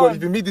 I swear to God,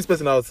 if you meet this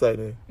person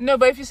outside, no,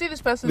 but if you see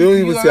this person, they don't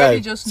even you already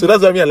just know. So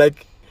that's what I mean.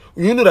 Like,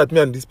 you know that me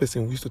and this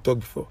person we used to talk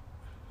before,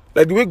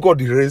 like the way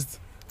God erased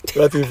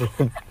that thing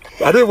from.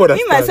 I don't even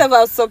understand. Me myself,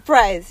 I was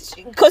surprised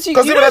because she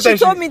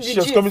told me she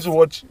was coming to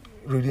watch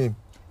Redeem.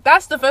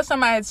 That's the first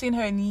time I had seen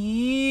her in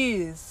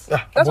years.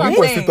 Yeah, that's what I'm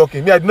saying. Still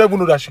talking. Me, I didn't even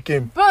know that she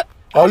came. But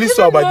I only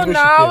saw her, but I didn't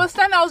know she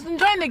came. I was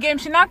enjoying the game.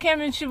 She now came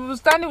and she was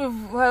standing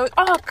with her.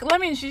 Let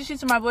me introduce you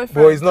to my boyfriend.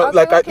 But it's not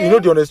like you know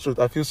the honest truth.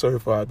 I feel sorry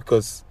for her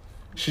because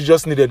she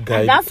just needed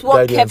guidance. That's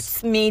what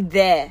kept me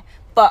there.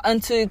 But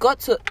until it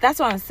got to, that's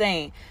what I'm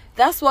saying.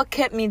 That's what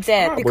kept me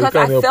there because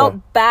I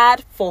felt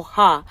bad for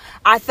her.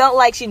 I felt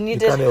like she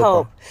needed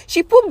help.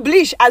 She put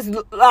bleach as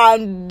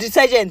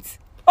detergent.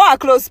 Her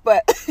clothes,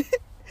 but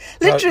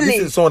literally, this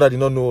is someone that did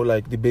not know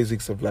like the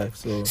basics of life.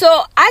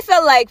 So I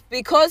felt like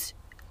because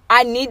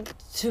I need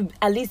to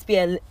at least be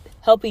a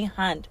helping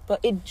hand, but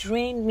it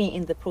drained me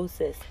in the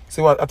process.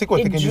 See what I think we're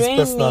taking this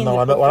personal now.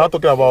 We're not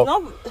talking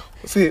about.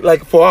 See,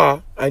 like for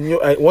her,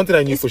 one thing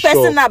I knew for sure. It's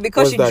personal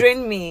because she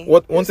drained me.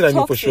 One thing I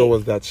knew for sure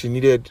was that she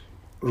needed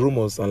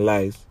rumors and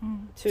lies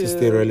to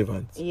stay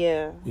relevant.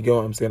 Yeah, you get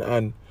what I'm saying?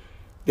 And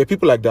there are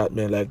people like that,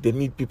 man. Like they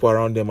need people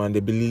around them, and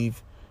they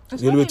believe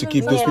the only way to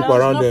keep those people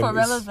around them. It's not for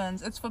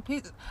relevance. It's for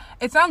peace.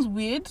 It sounds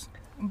weird,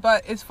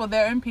 but it's for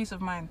their own peace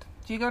of mind.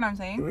 Do you get what I'm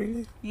saying?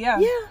 Really?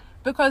 Yeah.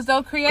 Because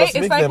they'll create.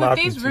 It's like with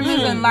these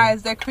rumors and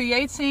lies, they're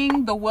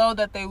creating the world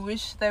that they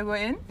wish they were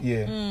in.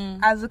 Yeah.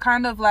 As a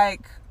kind of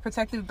like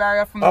protective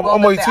barrier from the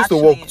world that they're actually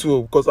in. It used to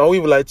work too, because I won't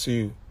even lie to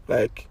you.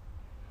 Like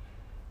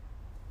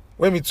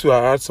when me too,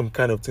 I had some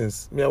kind of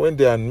things. I went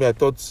there and I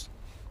thought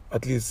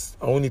at least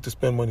I won't need to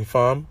spend money.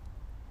 Farm.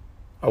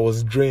 I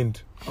was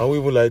drained. I won't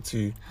even lie to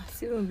you. I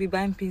still won't be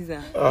buying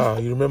pizza.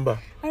 You remember?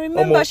 I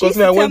remember. She used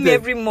to tell me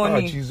every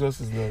morning.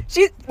 Jesus is Lord.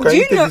 Can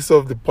you take this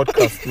off the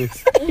podcast,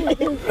 please?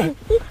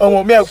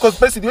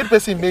 Because the way the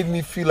person made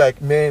me feel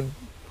like, man,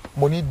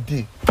 money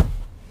day.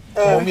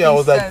 I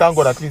was like, thank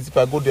God, at least if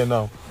I go there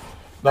now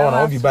I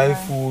won't be buying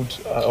food.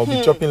 I'll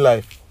be chopping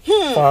life.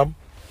 Farm.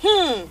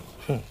 Even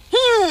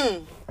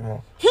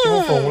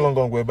from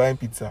Wollongong, we're buying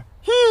pizza.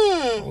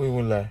 We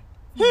won't lie.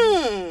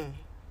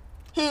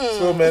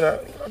 So, man,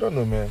 I don't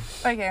know, man.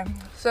 Okay,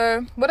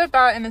 so what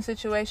about in a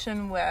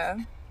situation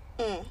where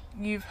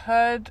you've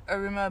heard a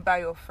rumor about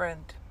your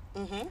friend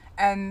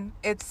and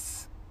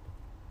it's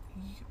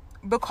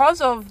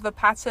because of the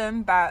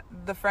pattern that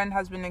the friend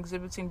has been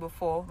exhibiting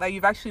before, that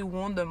you've actually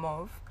warned them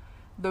of,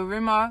 the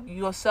rumor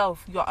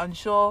yourself, you're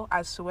unsure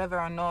as to whether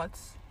or not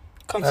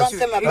confront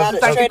them about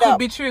it straight up. It could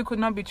be true, it could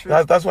not be true.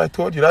 That's what I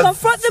told you.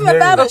 Confront them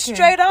about it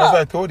straight up. That's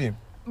what I told him.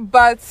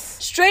 But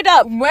straight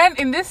up, when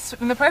in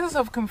the process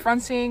of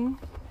confronting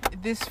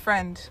this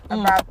friend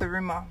about the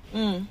rumor,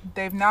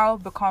 they've now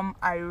become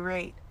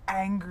irate,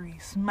 angry,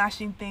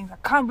 smashing things. I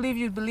can't believe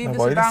you believe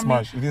this about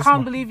me. I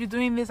can't believe you're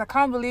doing this. I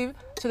can't believe,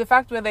 to the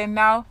fact where they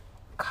now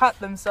cut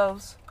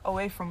themselves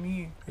away from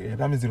you. Yeah,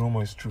 that means the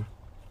rumor is true.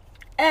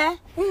 That's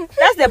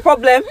the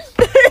problem.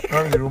 That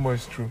means the rumor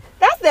is true.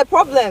 That's the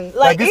problem.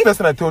 Like this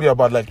person I told you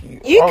about, like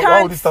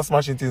how would he start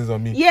smashing things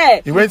on me? Yeah,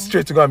 he went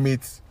straight to go and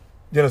meet.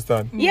 Do you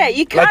understand? Yeah,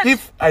 you can't. Like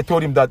if I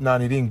told him that now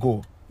and he didn't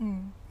go,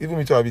 even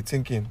me too, I'd be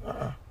thinking,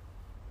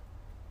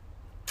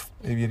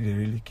 maybe they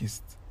really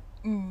kissed.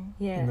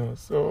 Yeah. You know,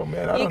 so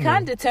man, I don't know. You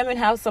can't determine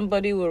how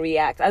somebody will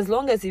react as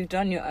long as you've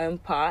done your own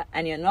part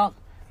and you're not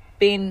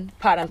being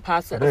part and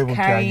parcel of carrying. I don't even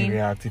care how you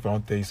react if I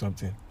want to tell you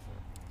something.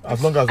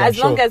 As long as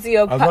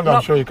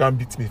I'm sure you can't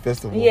beat me,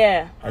 first of all.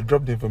 Yeah. I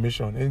drop the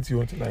information. Anything you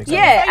want to like.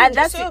 Yeah, and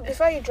that's so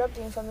before you drop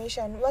the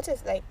information, what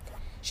is like?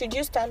 Should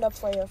you stand up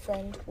for your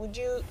friend? Would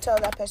you tell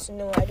that person,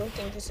 no, I don't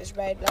think this is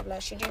right, blah, blah.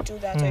 Should you do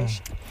that? Or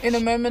in a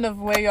moment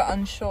of where you're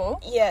unsure?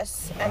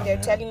 Yes, and they're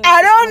telling you.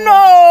 I don't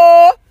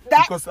know.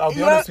 Because I'll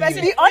be honest with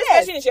you. This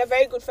person is your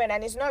very good friend,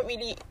 and it's not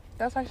really.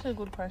 That's actually a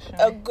good question.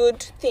 A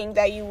good thing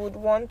that you would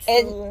want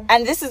to.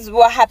 And this is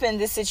what happened in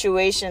this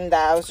situation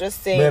that I was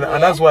just saying. Man,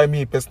 and that's why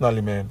me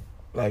personally, man,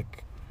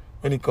 like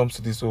when it comes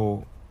to this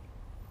whole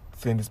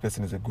saying this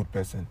person is a good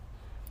person.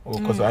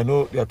 Because I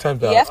know there are times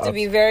that you have to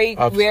be very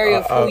wary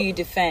of who you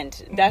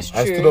defend. That's true.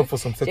 I stood up for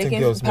some certain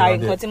girls,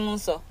 man,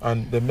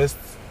 and they messed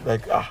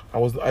like I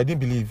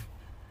didn't believe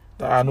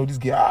that I know this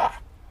girl.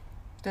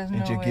 There's no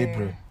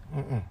way.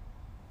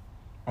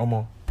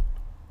 Gabriel.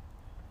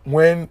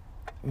 When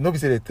nobody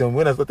said they tell me,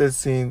 when I started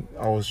seeing,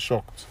 I was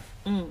shocked.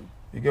 You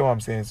get what I'm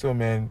saying? So,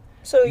 man.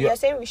 So you're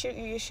saying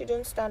you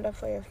shouldn't stand up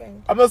for your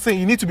friend? I'm not saying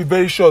you need to be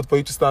very short for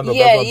you to stand up.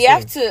 Yeah, you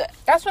have to.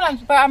 That's what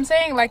I'm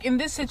saying. Like in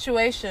this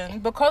situation,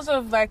 because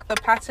of like the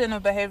pattern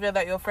of behavior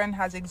that your friend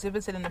has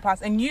exhibited in the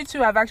past, and you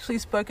two have actually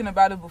spoken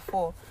about it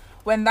before.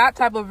 When that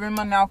type of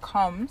rumor now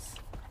comes,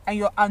 and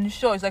you're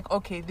unsure, it's like,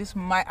 okay, this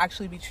might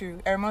actually be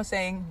true. Everyone's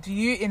saying, do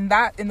you in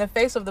the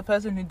face of the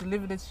person who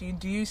delivered it to you,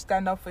 do you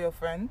stand up for your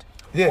friend?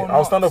 Yeah,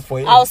 I'll stand up for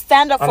him. I'll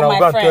stand up for my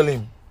friend. Tell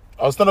him.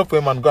 I'll stand up for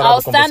him and go and I'll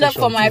have a conversation. stand up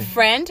for my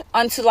friend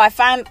until I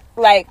find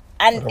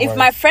if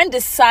my friend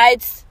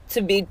decides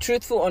to be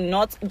truthful or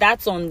not,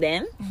 that's on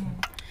them.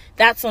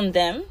 That's on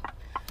them.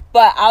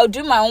 But I'll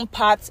do my own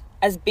part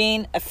as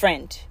being a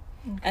friend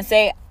and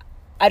say,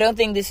 I don't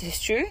think this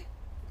is true.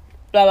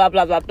 Blah blah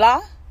blah blah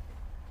blah.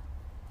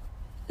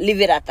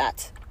 Leave it at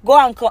that. Go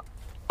and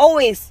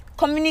always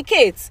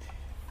communicate.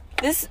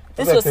 This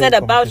was said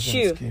about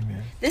you.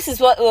 This is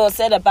what was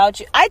said about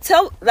you. I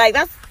tell,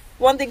 that's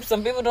one thing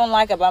some people don't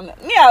like about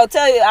me. I'll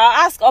tell you,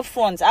 I'll ask up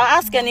front. I'll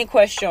ask any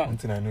question. One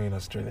thing I know in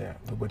Australia,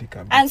 nobody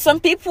can beat and some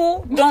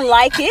people don't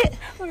like it.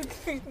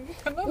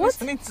 I'm not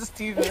listening to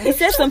Steven. He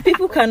said some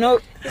people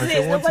cannot. I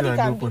said one thing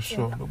I know for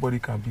sure, nobody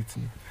can beat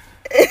me.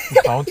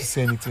 If I want to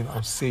say anything,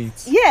 I'll say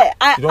it. Yeah,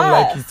 if you don't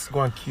like it,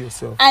 go and kill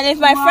yourself. And if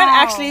my friend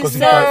actually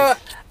said,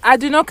 I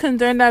do not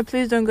condone that.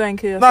 Please don't go and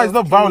kill yourself. No, it's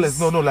not violence.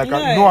 No, like you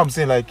know what I'm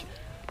saying, like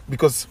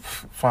because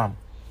fam.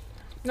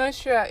 No,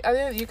 sure.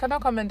 You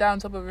cannot comment down on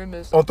top of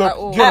rumors. On top, at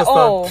all. do you understand?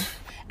 At all.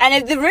 And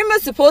if the rumor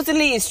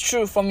supposedly is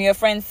true from your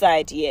friend's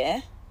side,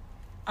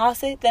 I'll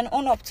say then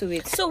own up to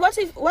it. So what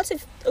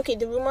if okay,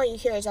 the rumor you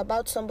hear is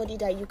about somebody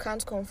that you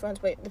can't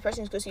confront, but the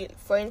person is close to you,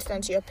 for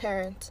instance, your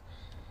parent.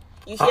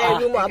 You hear a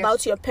rumor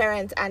about your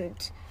parent and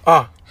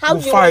how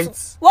do you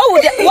fight? What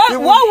would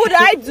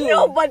I do?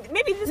 No, but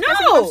maybe this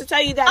person comes to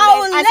tell you that I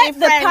will as let a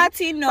friend, the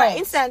party know. For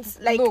instance,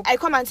 I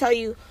come and tell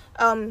you,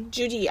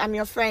 Judy, I'm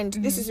your friend.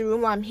 This is a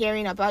rumor I'm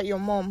hearing about your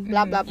mom.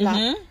 Blah blah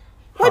blah.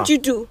 What do you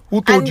do?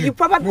 Who told you?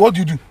 What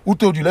do you do? Who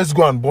told you? Let's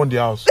go and burn the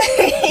house.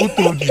 Who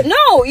told you?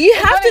 No, you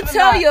have to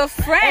tell your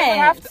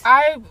friend.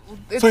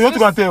 So you have to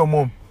go and tell your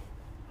mom.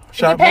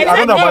 I Depends.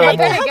 don't know about your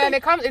mom.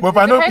 Again, But if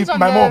I know if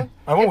my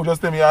mom will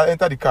just tell me, I'll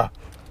enter the car.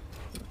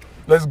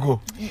 Let's go.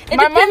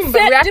 My mom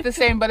reacts the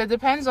same, but it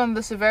depends on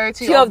the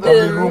severity of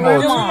the rumor.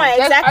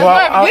 Exactly.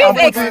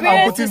 We've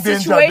experienced the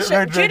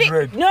situation.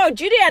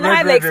 Judy and I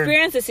have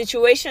experienced a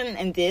situation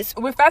in this.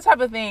 With that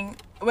type of thing,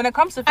 when it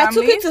comes to family, I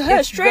took it to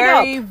her straight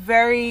up.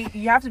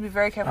 You have to be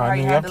very careful how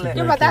you handle it.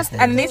 No, but that's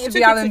and it needs to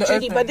be out in the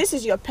open. But this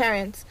is your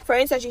parents. For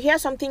instance, you hear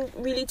something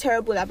really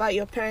terrible about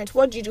your parents.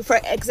 What do you do? For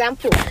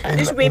example,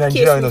 this rape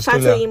case with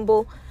Fatou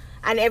Imbo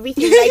and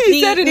everything. Like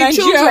the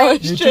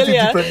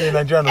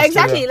children.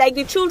 Exactly, like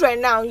the children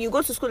now. You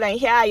go to school and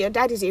hear your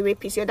dad is a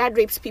rapist. Your dad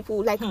rapes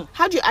people. Like,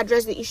 how do you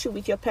address the issue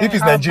with your parents?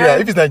 If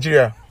it's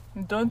Nigeria,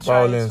 don't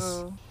try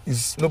violence.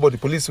 It's nobody.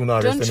 Police will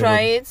not arrest anybody. Don't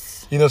try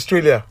it. In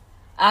Australia,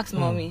 ask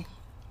mommy.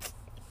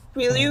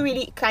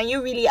 Can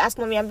you really ask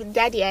mommy and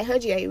daddy? I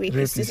heard you are a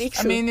rapist. Is it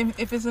true? I mean,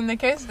 if it's in the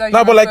case that you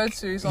referred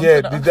to, it's on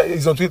Twitter.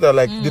 It's on Twitter.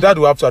 Like the dad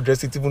will have to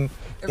address it even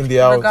in the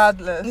house,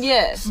 regardless.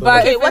 Yes, so,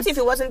 but what if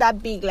it wasn't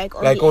that big? Like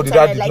on the internet, the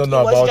dad did not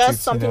know about it. It was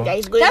just something that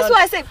is going on. That's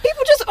why I said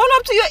people just own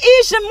up to your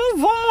age and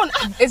move on.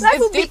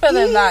 It's deeper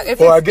than that.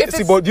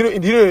 But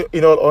you know,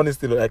 in all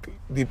honesty, like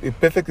the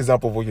perfect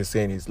example of what you're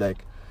saying is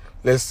like,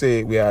 let's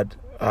say we had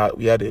a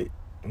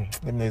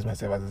let me use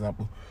myself as an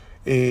example,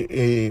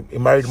 a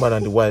married man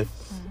and the wife.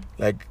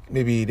 Like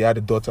maybe they had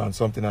a daughter and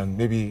something, and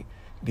maybe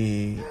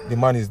the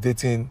man is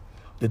dating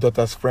the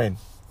daughter's friend.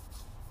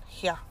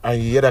 Yeah.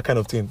 And you hear that kind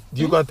of thing.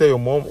 Do you go and tell your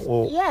mom?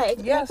 Or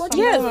yes.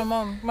 My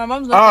mom. My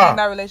mom's not in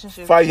that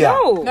relationship. Fire.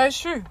 No, it's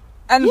true.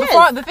 And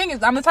before, the thing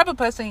is, I'm the type of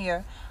person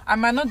here. I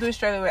might not do it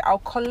straight away. I'll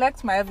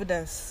collect my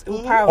evidence.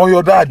 On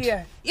your dad?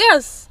 Here.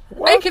 Yes.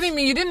 What? Are you kidding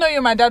me? You didn't know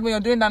you're my dad when you're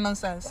doing that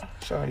nonsense.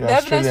 Sure, the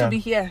evidence will be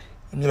here.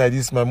 I mean, like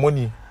this, my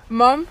money.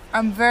 Mom,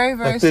 I'm very,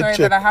 very sorry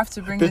that I have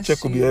to bring this to you.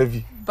 Paycheck will be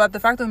heavy. But the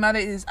fact of the matter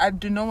is, I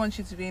do not want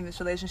you to be in this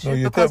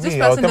relationship because this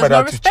person does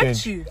not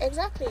respect you.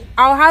 Exactly.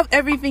 I'll have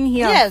everything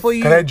here for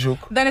you. Can I joke?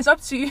 Then it's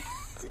up to you.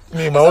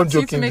 Me, my own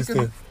joking this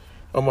thing.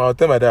 I'll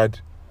tell my dad,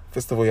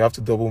 first of all, you have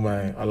to double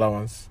my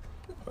allowance.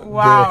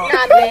 Wow.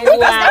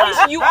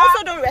 You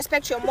also don't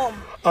respect your mom.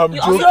 I'm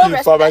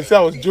joking, Fab. I said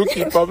I was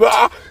joking, Fab. You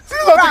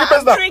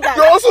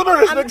also don't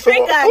respect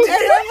someone.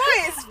 Everyone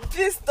is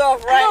pissed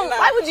off right now.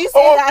 Why would you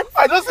say that?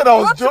 I just said I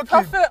was joking.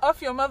 Profit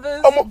off your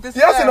mother's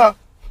yes,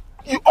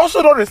 You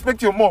also don't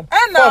respect your mom.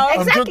 I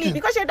know. Exactly,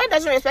 because your dad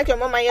doesn't respect your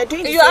mom and you're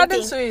doing the you're same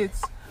adding thing. to it.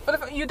 But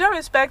if you don't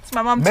respect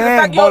my mom, Man, to the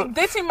fact you're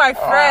dating my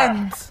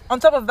friend. On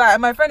top of that,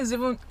 and my friend is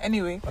even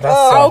anyway.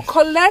 I'll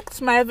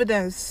collect my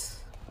evidence.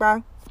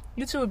 Bruh.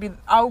 You two will be.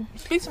 I'll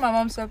speak to my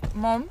mom. Say,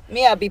 Mom.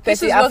 Me, I'll be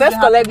petty. I'll first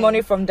collect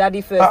money from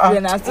daddy first.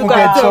 Then I'll still go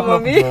tell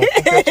mommy.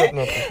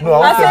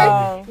 No,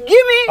 I say, give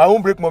me. I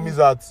won't break mommy's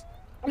heart.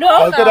 No,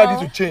 I'll tell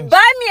daddy to change.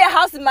 Buy me a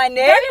house in my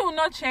name. Daddy will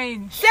not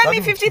change. Send me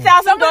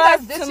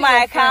 $50,000 to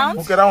my account.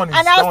 Okay,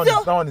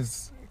 that one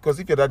is because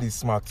if your dad is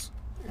smart,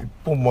 you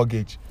put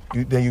mortgage.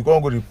 Then you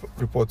can't go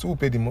report. Who will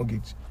pay the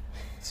mortgage?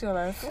 It's your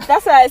life.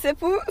 That's why I say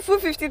put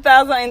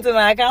 50,000 into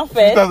my account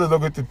first. 50,000 is not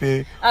going to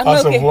pay.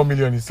 House of 1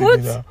 million is put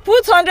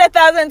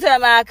 100,000 into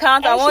my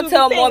account. I won't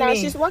tell mommy.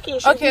 She's working.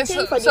 Okay,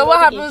 so what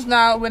happens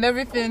now when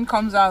everything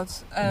comes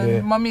out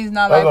and mommy is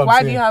now like,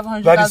 why do you have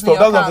 100,000 in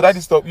your account? Daddy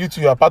stop. You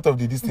two are part of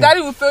this thing.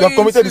 Daddy will throw you. You have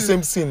committed the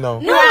same sin now.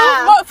 No,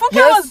 Funke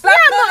was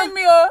blackmailing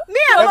me.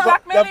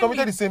 You have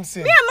committed the same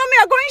sin. Me and mommy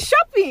are going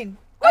shopping.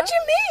 What do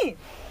you mean?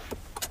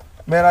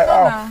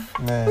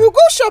 Man, we'll go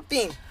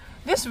shopping.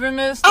 This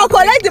rumors. I'll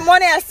collect the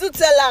money and still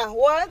tell her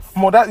what.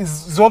 More, that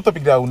is one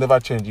topic that will never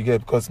change. You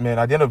get, because man,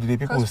 at the end of the day,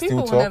 people will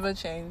still talk. Never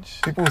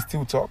change. People will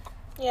still talk.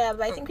 Yeah,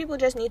 but I think people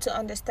just need to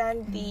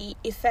understand the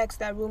effects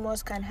that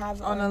rumors can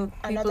have on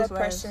another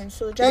person. Lives.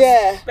 So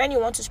just when you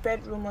want to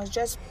spread rumors,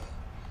 just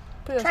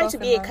try to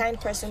be a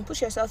kind person. Put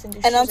yourself in the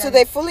shoes. And until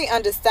they fully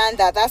understand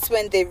that, that's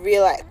when they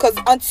realize. Because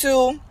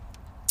until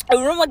a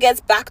rumor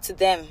gets back to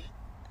them,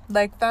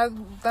 like that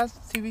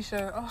TV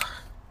show. Oh.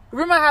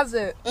 Rumor has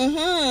it.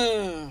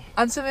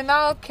 Until it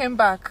now came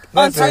back.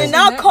 Until it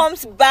now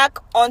comes back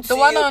onto the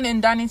one on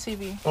Indani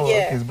TV. Oh,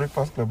 yeah. Okay, it's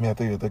Breakfast Club. Me, I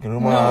thought you were talking.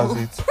 Rumor has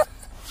it.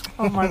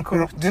 Oh my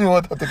god. Do you know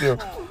what I'm talking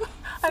about?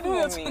 I know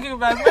what you're talking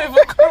about. It's not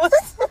even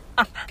close.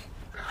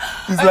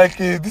 It's like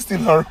this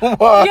thing are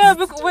rumor. Yeah,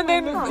 because when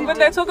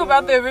they talk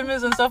about their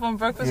rumors and stuff on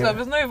Breakfast Club,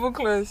 it's not even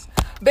close.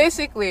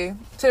 Basically,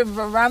 to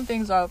round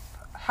things up,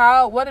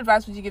 what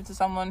advice would you give to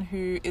someone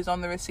who is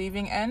on the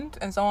receiving end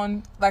and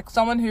someone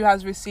who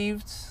has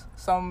received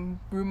some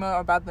rumor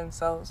about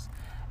themselves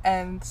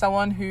and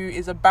someone who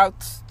is about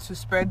to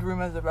spread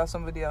rumors about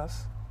somebody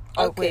else?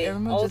 Okay,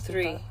 all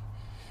three.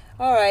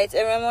 All right,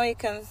 Eremo, you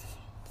can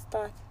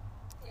start.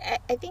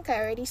 I think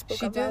I already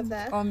spoke about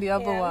that on the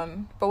other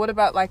one. But what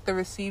about like the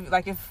receive?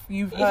 Like if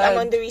I'm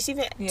on the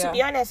receiving, to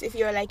be honest, if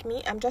you're like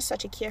me, I'm just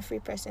such a carefree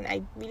person.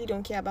 I really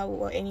don't care about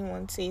what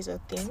anyone says or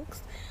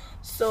thinks.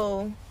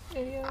 So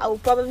I will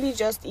probably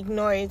just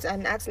ignore it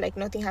and act like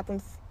nothing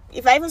happened.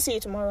 If I even see you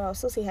tomorrow, I'll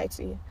still say hi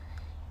to you.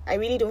 I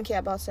really don't care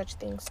about such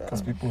things. So.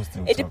 People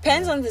still it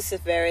depends on the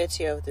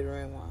severity of the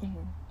rumor.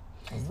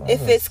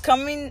 If it's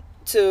coming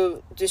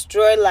to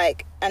destroy,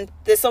 and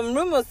there's some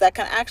rumors that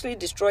can actually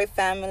destroy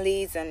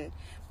families and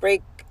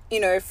break,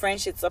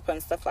 friendships up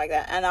and stuff like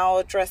that, and I'll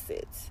address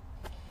it.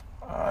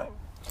 I'm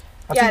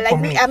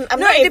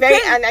not a very,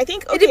 and I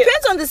think it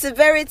depends on the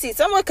severity.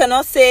 Someone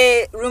cannot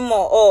say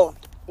rumor,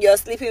 you're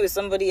sleeping with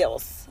somebody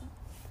else.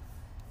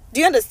 Do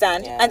you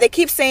understand? Yeah. And they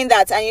keep saying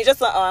that, and you're just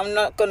like, I'm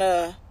not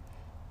gonna.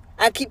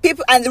 And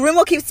the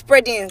rumor keeps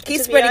spreading. To be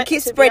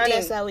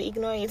honest, I will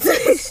ignore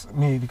it.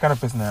 Me, the kind of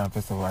person I am,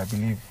 first of all, I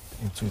believe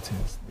in two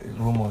things.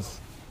 Rumors,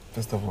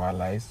 first of all, are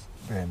lies.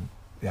 Then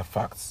they are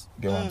facts.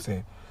 You get what I'm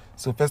saying?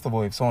 So first of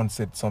all, if someone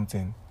said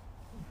something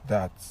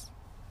that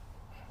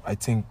I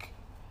think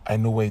I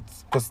know where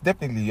it's... Because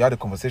definitely you had a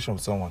conversation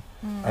with someone.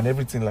 And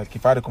everything, like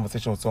if I had a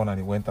conversation with someone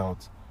and it went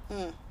out,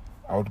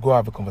 I would go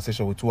have a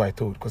conversation with who I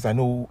told. Because I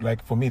know,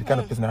 like for me, the kind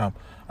of person I am,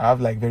 I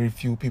have like very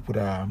few people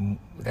that I'm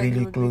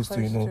really close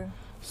to,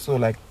 So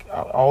like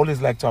I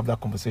always like to have that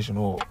conversation.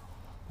 Oh,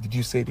 did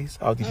you say this?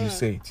 How did you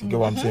say it? You get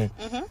what I'm saying?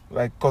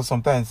 Like, because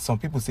sometimes some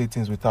people say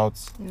things without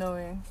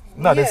knowing.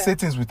 No, they say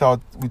things with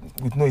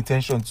no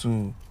intention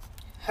to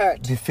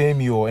hurt,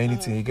 defame you or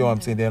anything. You get what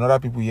I'm saying? There are other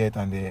people yet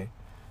and they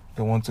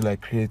want to like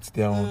create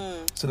their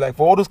own. So like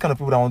for all those kind of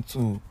people that want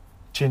to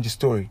change the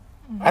story,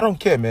 I don't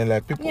care, man.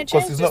 Like people,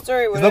 because it's not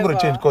going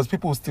to change because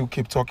people will still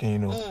keep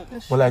talking,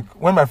 But like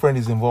when my friend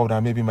is involved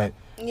and maybe like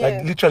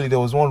literally there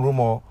was one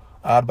rumor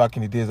I had back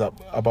in the days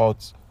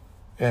about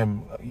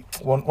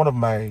one of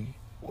my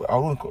I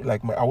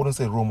wouldn't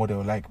say role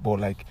model but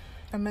like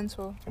a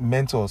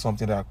mentor or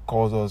something that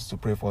calls us to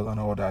pray for and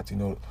all that.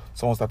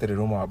 Someone started a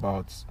rumor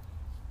about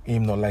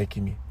him not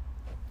liking me.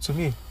 To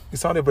me, it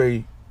sounded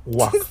very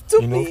whack,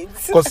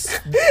 because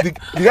the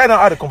guy now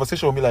had a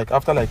conversation with me like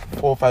after like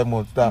 4 or 5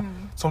 months that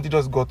something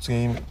just got to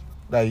him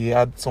that he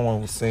had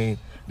someone was saying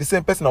the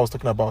same person I was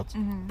talking about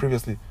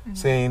previously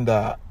saying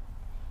that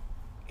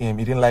he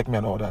didn't like me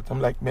and all that. I'm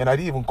like, man, I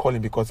didn't even call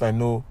him because I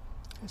know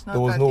there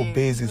was no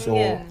basis or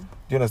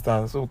do you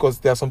understand? So because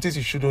there are some things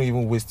you shouldn't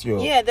even waste your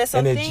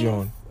energy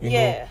on.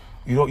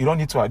 You don't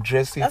need to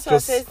address it. That's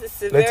what says the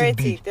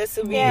severity. Let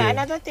it be.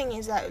 Another thing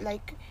is that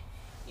like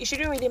it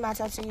shouldn't really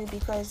matter to you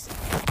because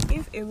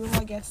if a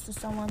rumor gets to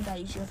someone that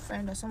is your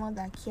friend or someone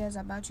that cares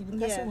about you, the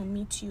person will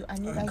meet you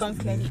and you guys will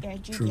clearly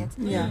edge you.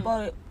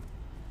 But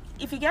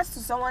if it gets to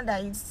someone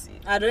that is,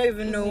 I don't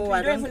even know.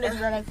 I don't even know.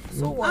 Like,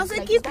 so what? I was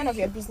like, it's none of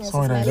your business.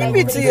 Keep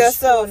it to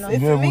yourself. If You it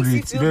never makes you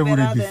read feel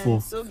better, before.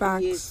 then so be it.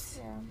 Facts.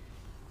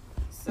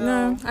 So,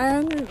 No,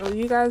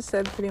 you guys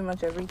said pretty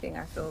much everything.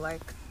 I feel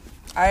like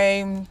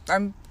I'm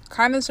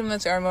kind of similar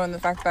to Irma in the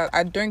fact that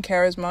I don't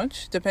care as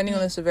much depending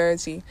on the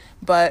severity,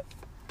 but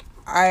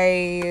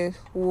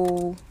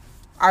I'll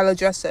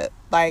address it.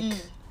 Like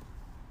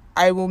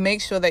I will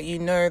make sure that you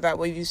know that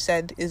what you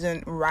said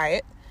isn't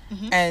right,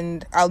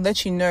 and I'll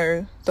let you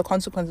know the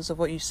consequences of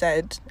what you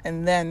said,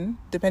 and then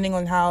depending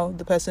on how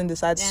the person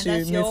decides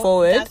to move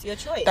forward, that's your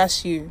choice.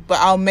 that's you. But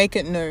I'll make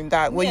it known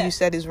that what you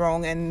said is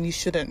wrong and you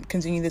shouldn't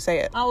continue to say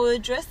it. I will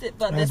address it,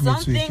 but That's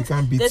there's me too. If you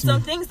can't beat there's me.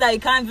 some things that you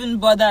can't even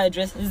bother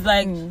addressing. It's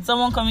like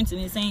someone coming to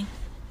me saying,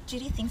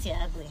 Judy thinks you're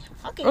ugly.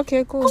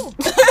 Okay, cool.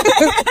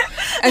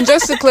 And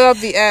just to clear up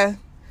the air,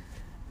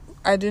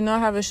 I do not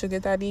have a sugar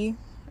daddy.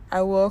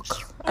 I work.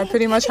 I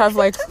pretty much have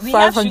like We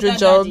have 500 sugar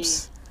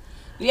jobs.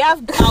 We have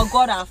our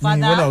God, our Me,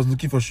 when I Father. was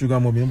looking for sugar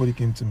mommy, nobody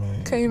came to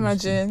my. Can you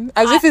imagine?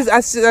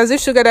 As if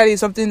sugar daddy is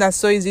something that's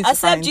so easy to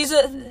Accept find.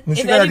 Jesus. No, If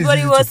sugar daddy is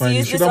anybody easy to wants to find.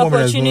 use this Sugar mommy is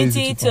not easy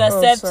opportunity to to find. Oh,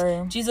 accept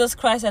sorry. Jesus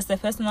Christ as the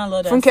personal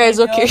Lord and Funke is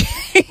Savior,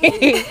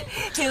 okay.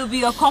 He'll be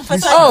your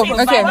comforter, Oh, your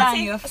okay. provider,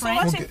 and your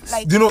friend.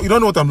 Okay. Do you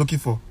don't know what I'm looking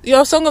for?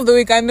 Your song of the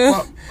week, I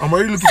know. I'm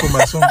already looking for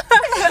my song.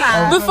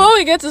 Before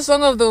we get to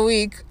song of the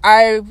week,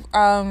 I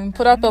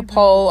put up a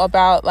poll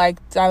about like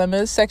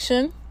dilemmas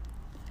section,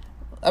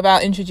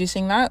 about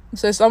introducing that.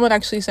 So someone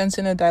actually sent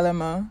in a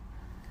dilemma,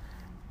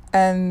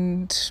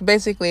 and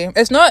basically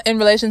it's not in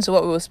relation to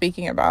what we were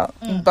speaking about,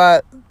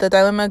 but the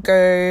dilemma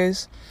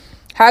goes,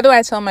 how do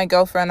I tell my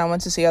girlfriend I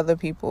want to see other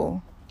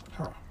people?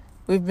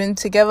 We've been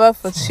together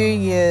for 2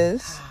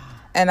 years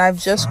and I've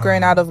just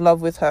grown out of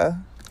love with her.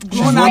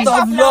 Grown out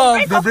of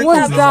love. The breakup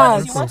What's is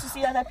that? you want to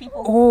see other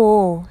people.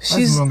 Oh, That's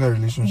she's no longer a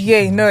relationship.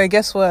 yeah, no, it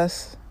gets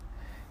worse.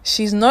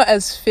 She's not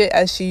as fit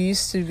as she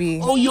used to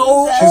be. Oh, yo.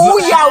 Oh, Oh,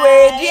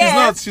 Yahweh. She's Yeah.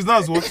 not. She's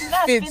not as what?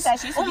 That's Fit. fit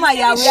as she used to Oh be. my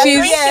Yahweh.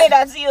 She's-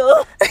 That's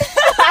you.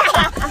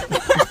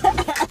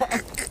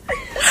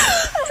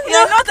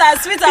 You're not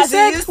as sweet as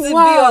said, you used to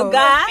wow. be, oh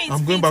God.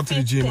 I'm going back to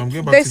the gym. I'm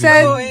going back They to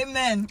said- the Oh, gym.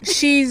 amen.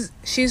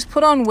 She's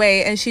put on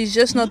weight and she's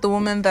just not the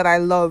woman that I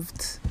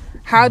loved.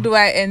 How do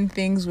I end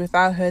things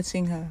without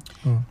hurting her?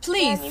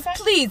 Please, Yeah, you can-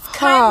 please,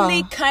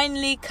 Huh.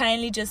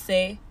 kindly just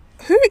say,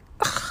 Who?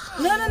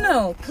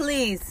 no.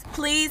 Please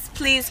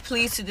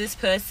to this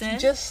person.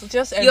 Just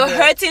You're end it.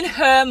 hurting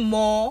her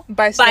more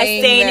By by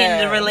staying staying in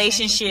there. the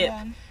relationship.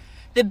 Yeah.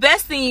 The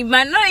best thing, you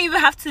might not even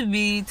have to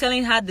be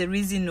telling her the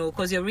reason, no,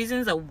 because your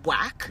reasons are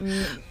whack.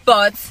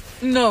 But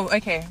No,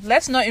 okay.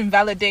 Let's not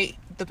invalidate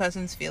the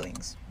person's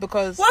feelings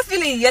because what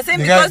feeling? You're saying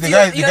The guy- because the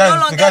guy- you're the guy- no the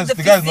longer guy's- the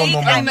the guy's not physique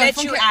normal. I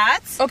met you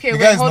at. okay, The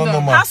wait, guy is hold not on.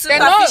 normal. How They're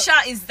not-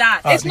 superficial is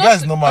that? The guy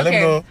is normal. Let me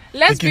not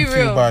Let's make be him feel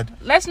real. bad.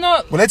 Let's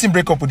not. But let him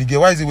break up with the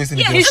girl. Why is he wasting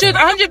the Yeah, girl? You should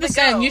time?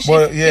 100%. You should.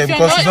 But yeah, if you're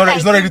because he's not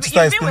ready to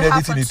start You've been explaining with her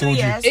everything he for 2 told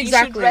you. years. Exactly. You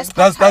should respect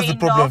That's her the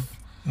problem.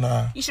 enough.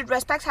 Nah. You should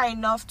respect her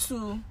enough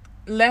to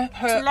let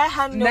her let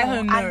her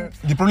know. know.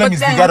 The problem But is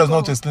the then- guy does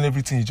not explain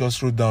everything. He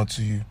just wrote down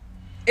to you.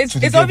 It's To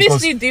the it's girl,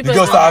 obviously because deeper. the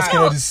girl than start that. asking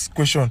all this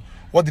question.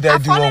 What did I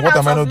I've do wrong? fallen What out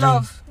am I of not doing?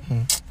 love.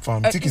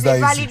 Fam, think It's is a that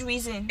valid easy?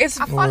 reason. It's-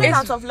 I've fallen it's-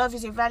 out of love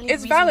is a valid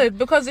It's reason. valid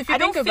because if you I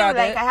don't think feel about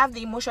like it, I have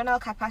the emotional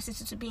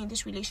capacity to be in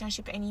this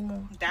relationship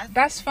anymore.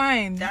 that's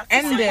fine. That's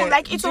End simple. it.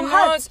 Like it Do will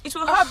not- hurt. It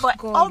will hurt, but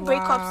God, all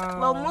breakups, wow.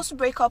 well, most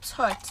breakups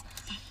hurt.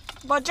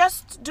 But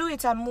just do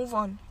it and move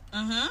on.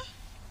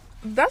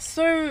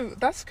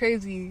 That's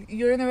crazy.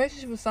 You're in a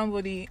relationship with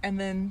somebody and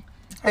then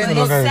That's then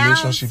no longer a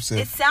sounds- relationship,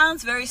 it sef.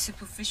 sounds very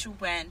superficial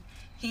when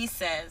he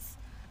says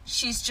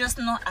she's just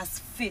not as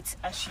fit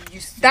as she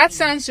used to that be.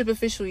 sounds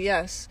superficial,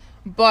 yes.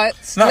 But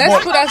Nah, let's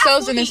but- put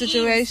ourselves in a That's who he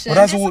is.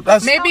 situation. But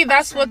that's Maybe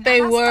that's what they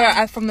That's were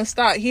fine. from the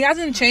start. He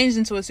hasn't changed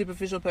into a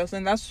superficial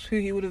person. That's who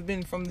he would have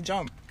been from the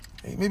jump.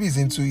 maybe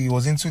he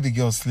was into the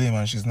girl slim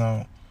and she's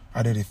now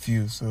added a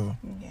few. So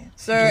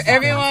So Just for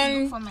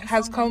everyone my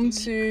has song come of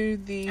the to As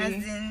the.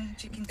 in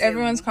chicken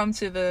Everyone's table. come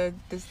to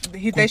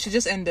they should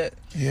just end it.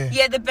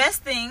 Yeah, the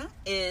best thing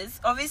is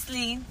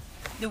obviously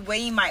the way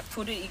you might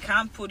put it. You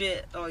can't put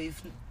it, or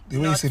if the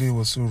way you said it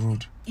was so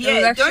rude. Yeah,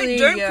 was actually,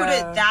 don't put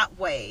yeah. it that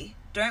way.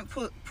 Don't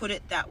put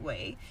it that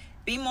way.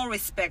 Be more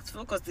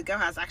respectful because the girl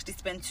has actually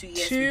spent 2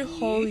 years 2 with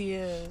whole you,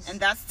 years.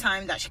 and that's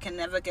time that she can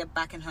never get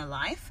back in her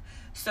life.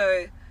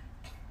 So,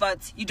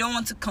 but you don't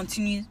want to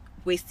continue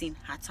wasting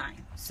her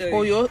time. So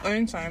Or your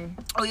own time.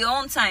 or your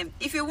own time.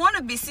 If you want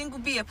to be single,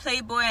 be a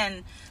playboy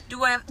and do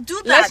whatever. Do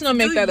that. Let's not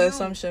make Do that you.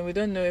 assumption. We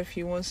don't know if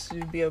he wants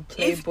to be a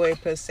playboy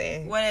per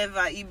se.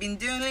 Whatever you've been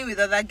dealing with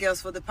other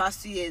girls for the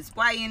past 2 years.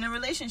 Why are you in a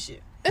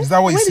relationship? Is that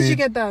what you Where said? did you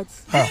get that?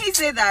 Ha. Didn't he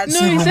say that? No,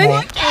 See, you rumor.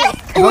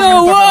 said- We're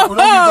not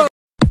gonna talk-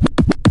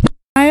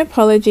 My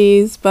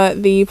apologies,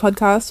 but the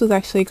podcast was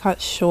actually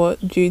cut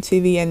short due to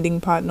the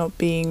ending part not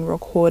being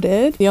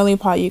recorded. The only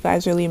part you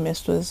guys really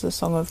missed was the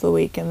song of the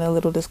week and the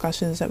little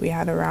discussions that we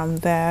had around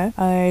there.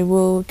 I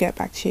will get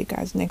back to you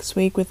guys next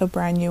week with a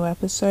brand new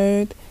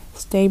episode.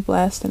 Stay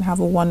blessed and have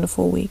a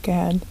wonderful week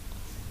ahead.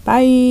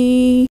 Bye!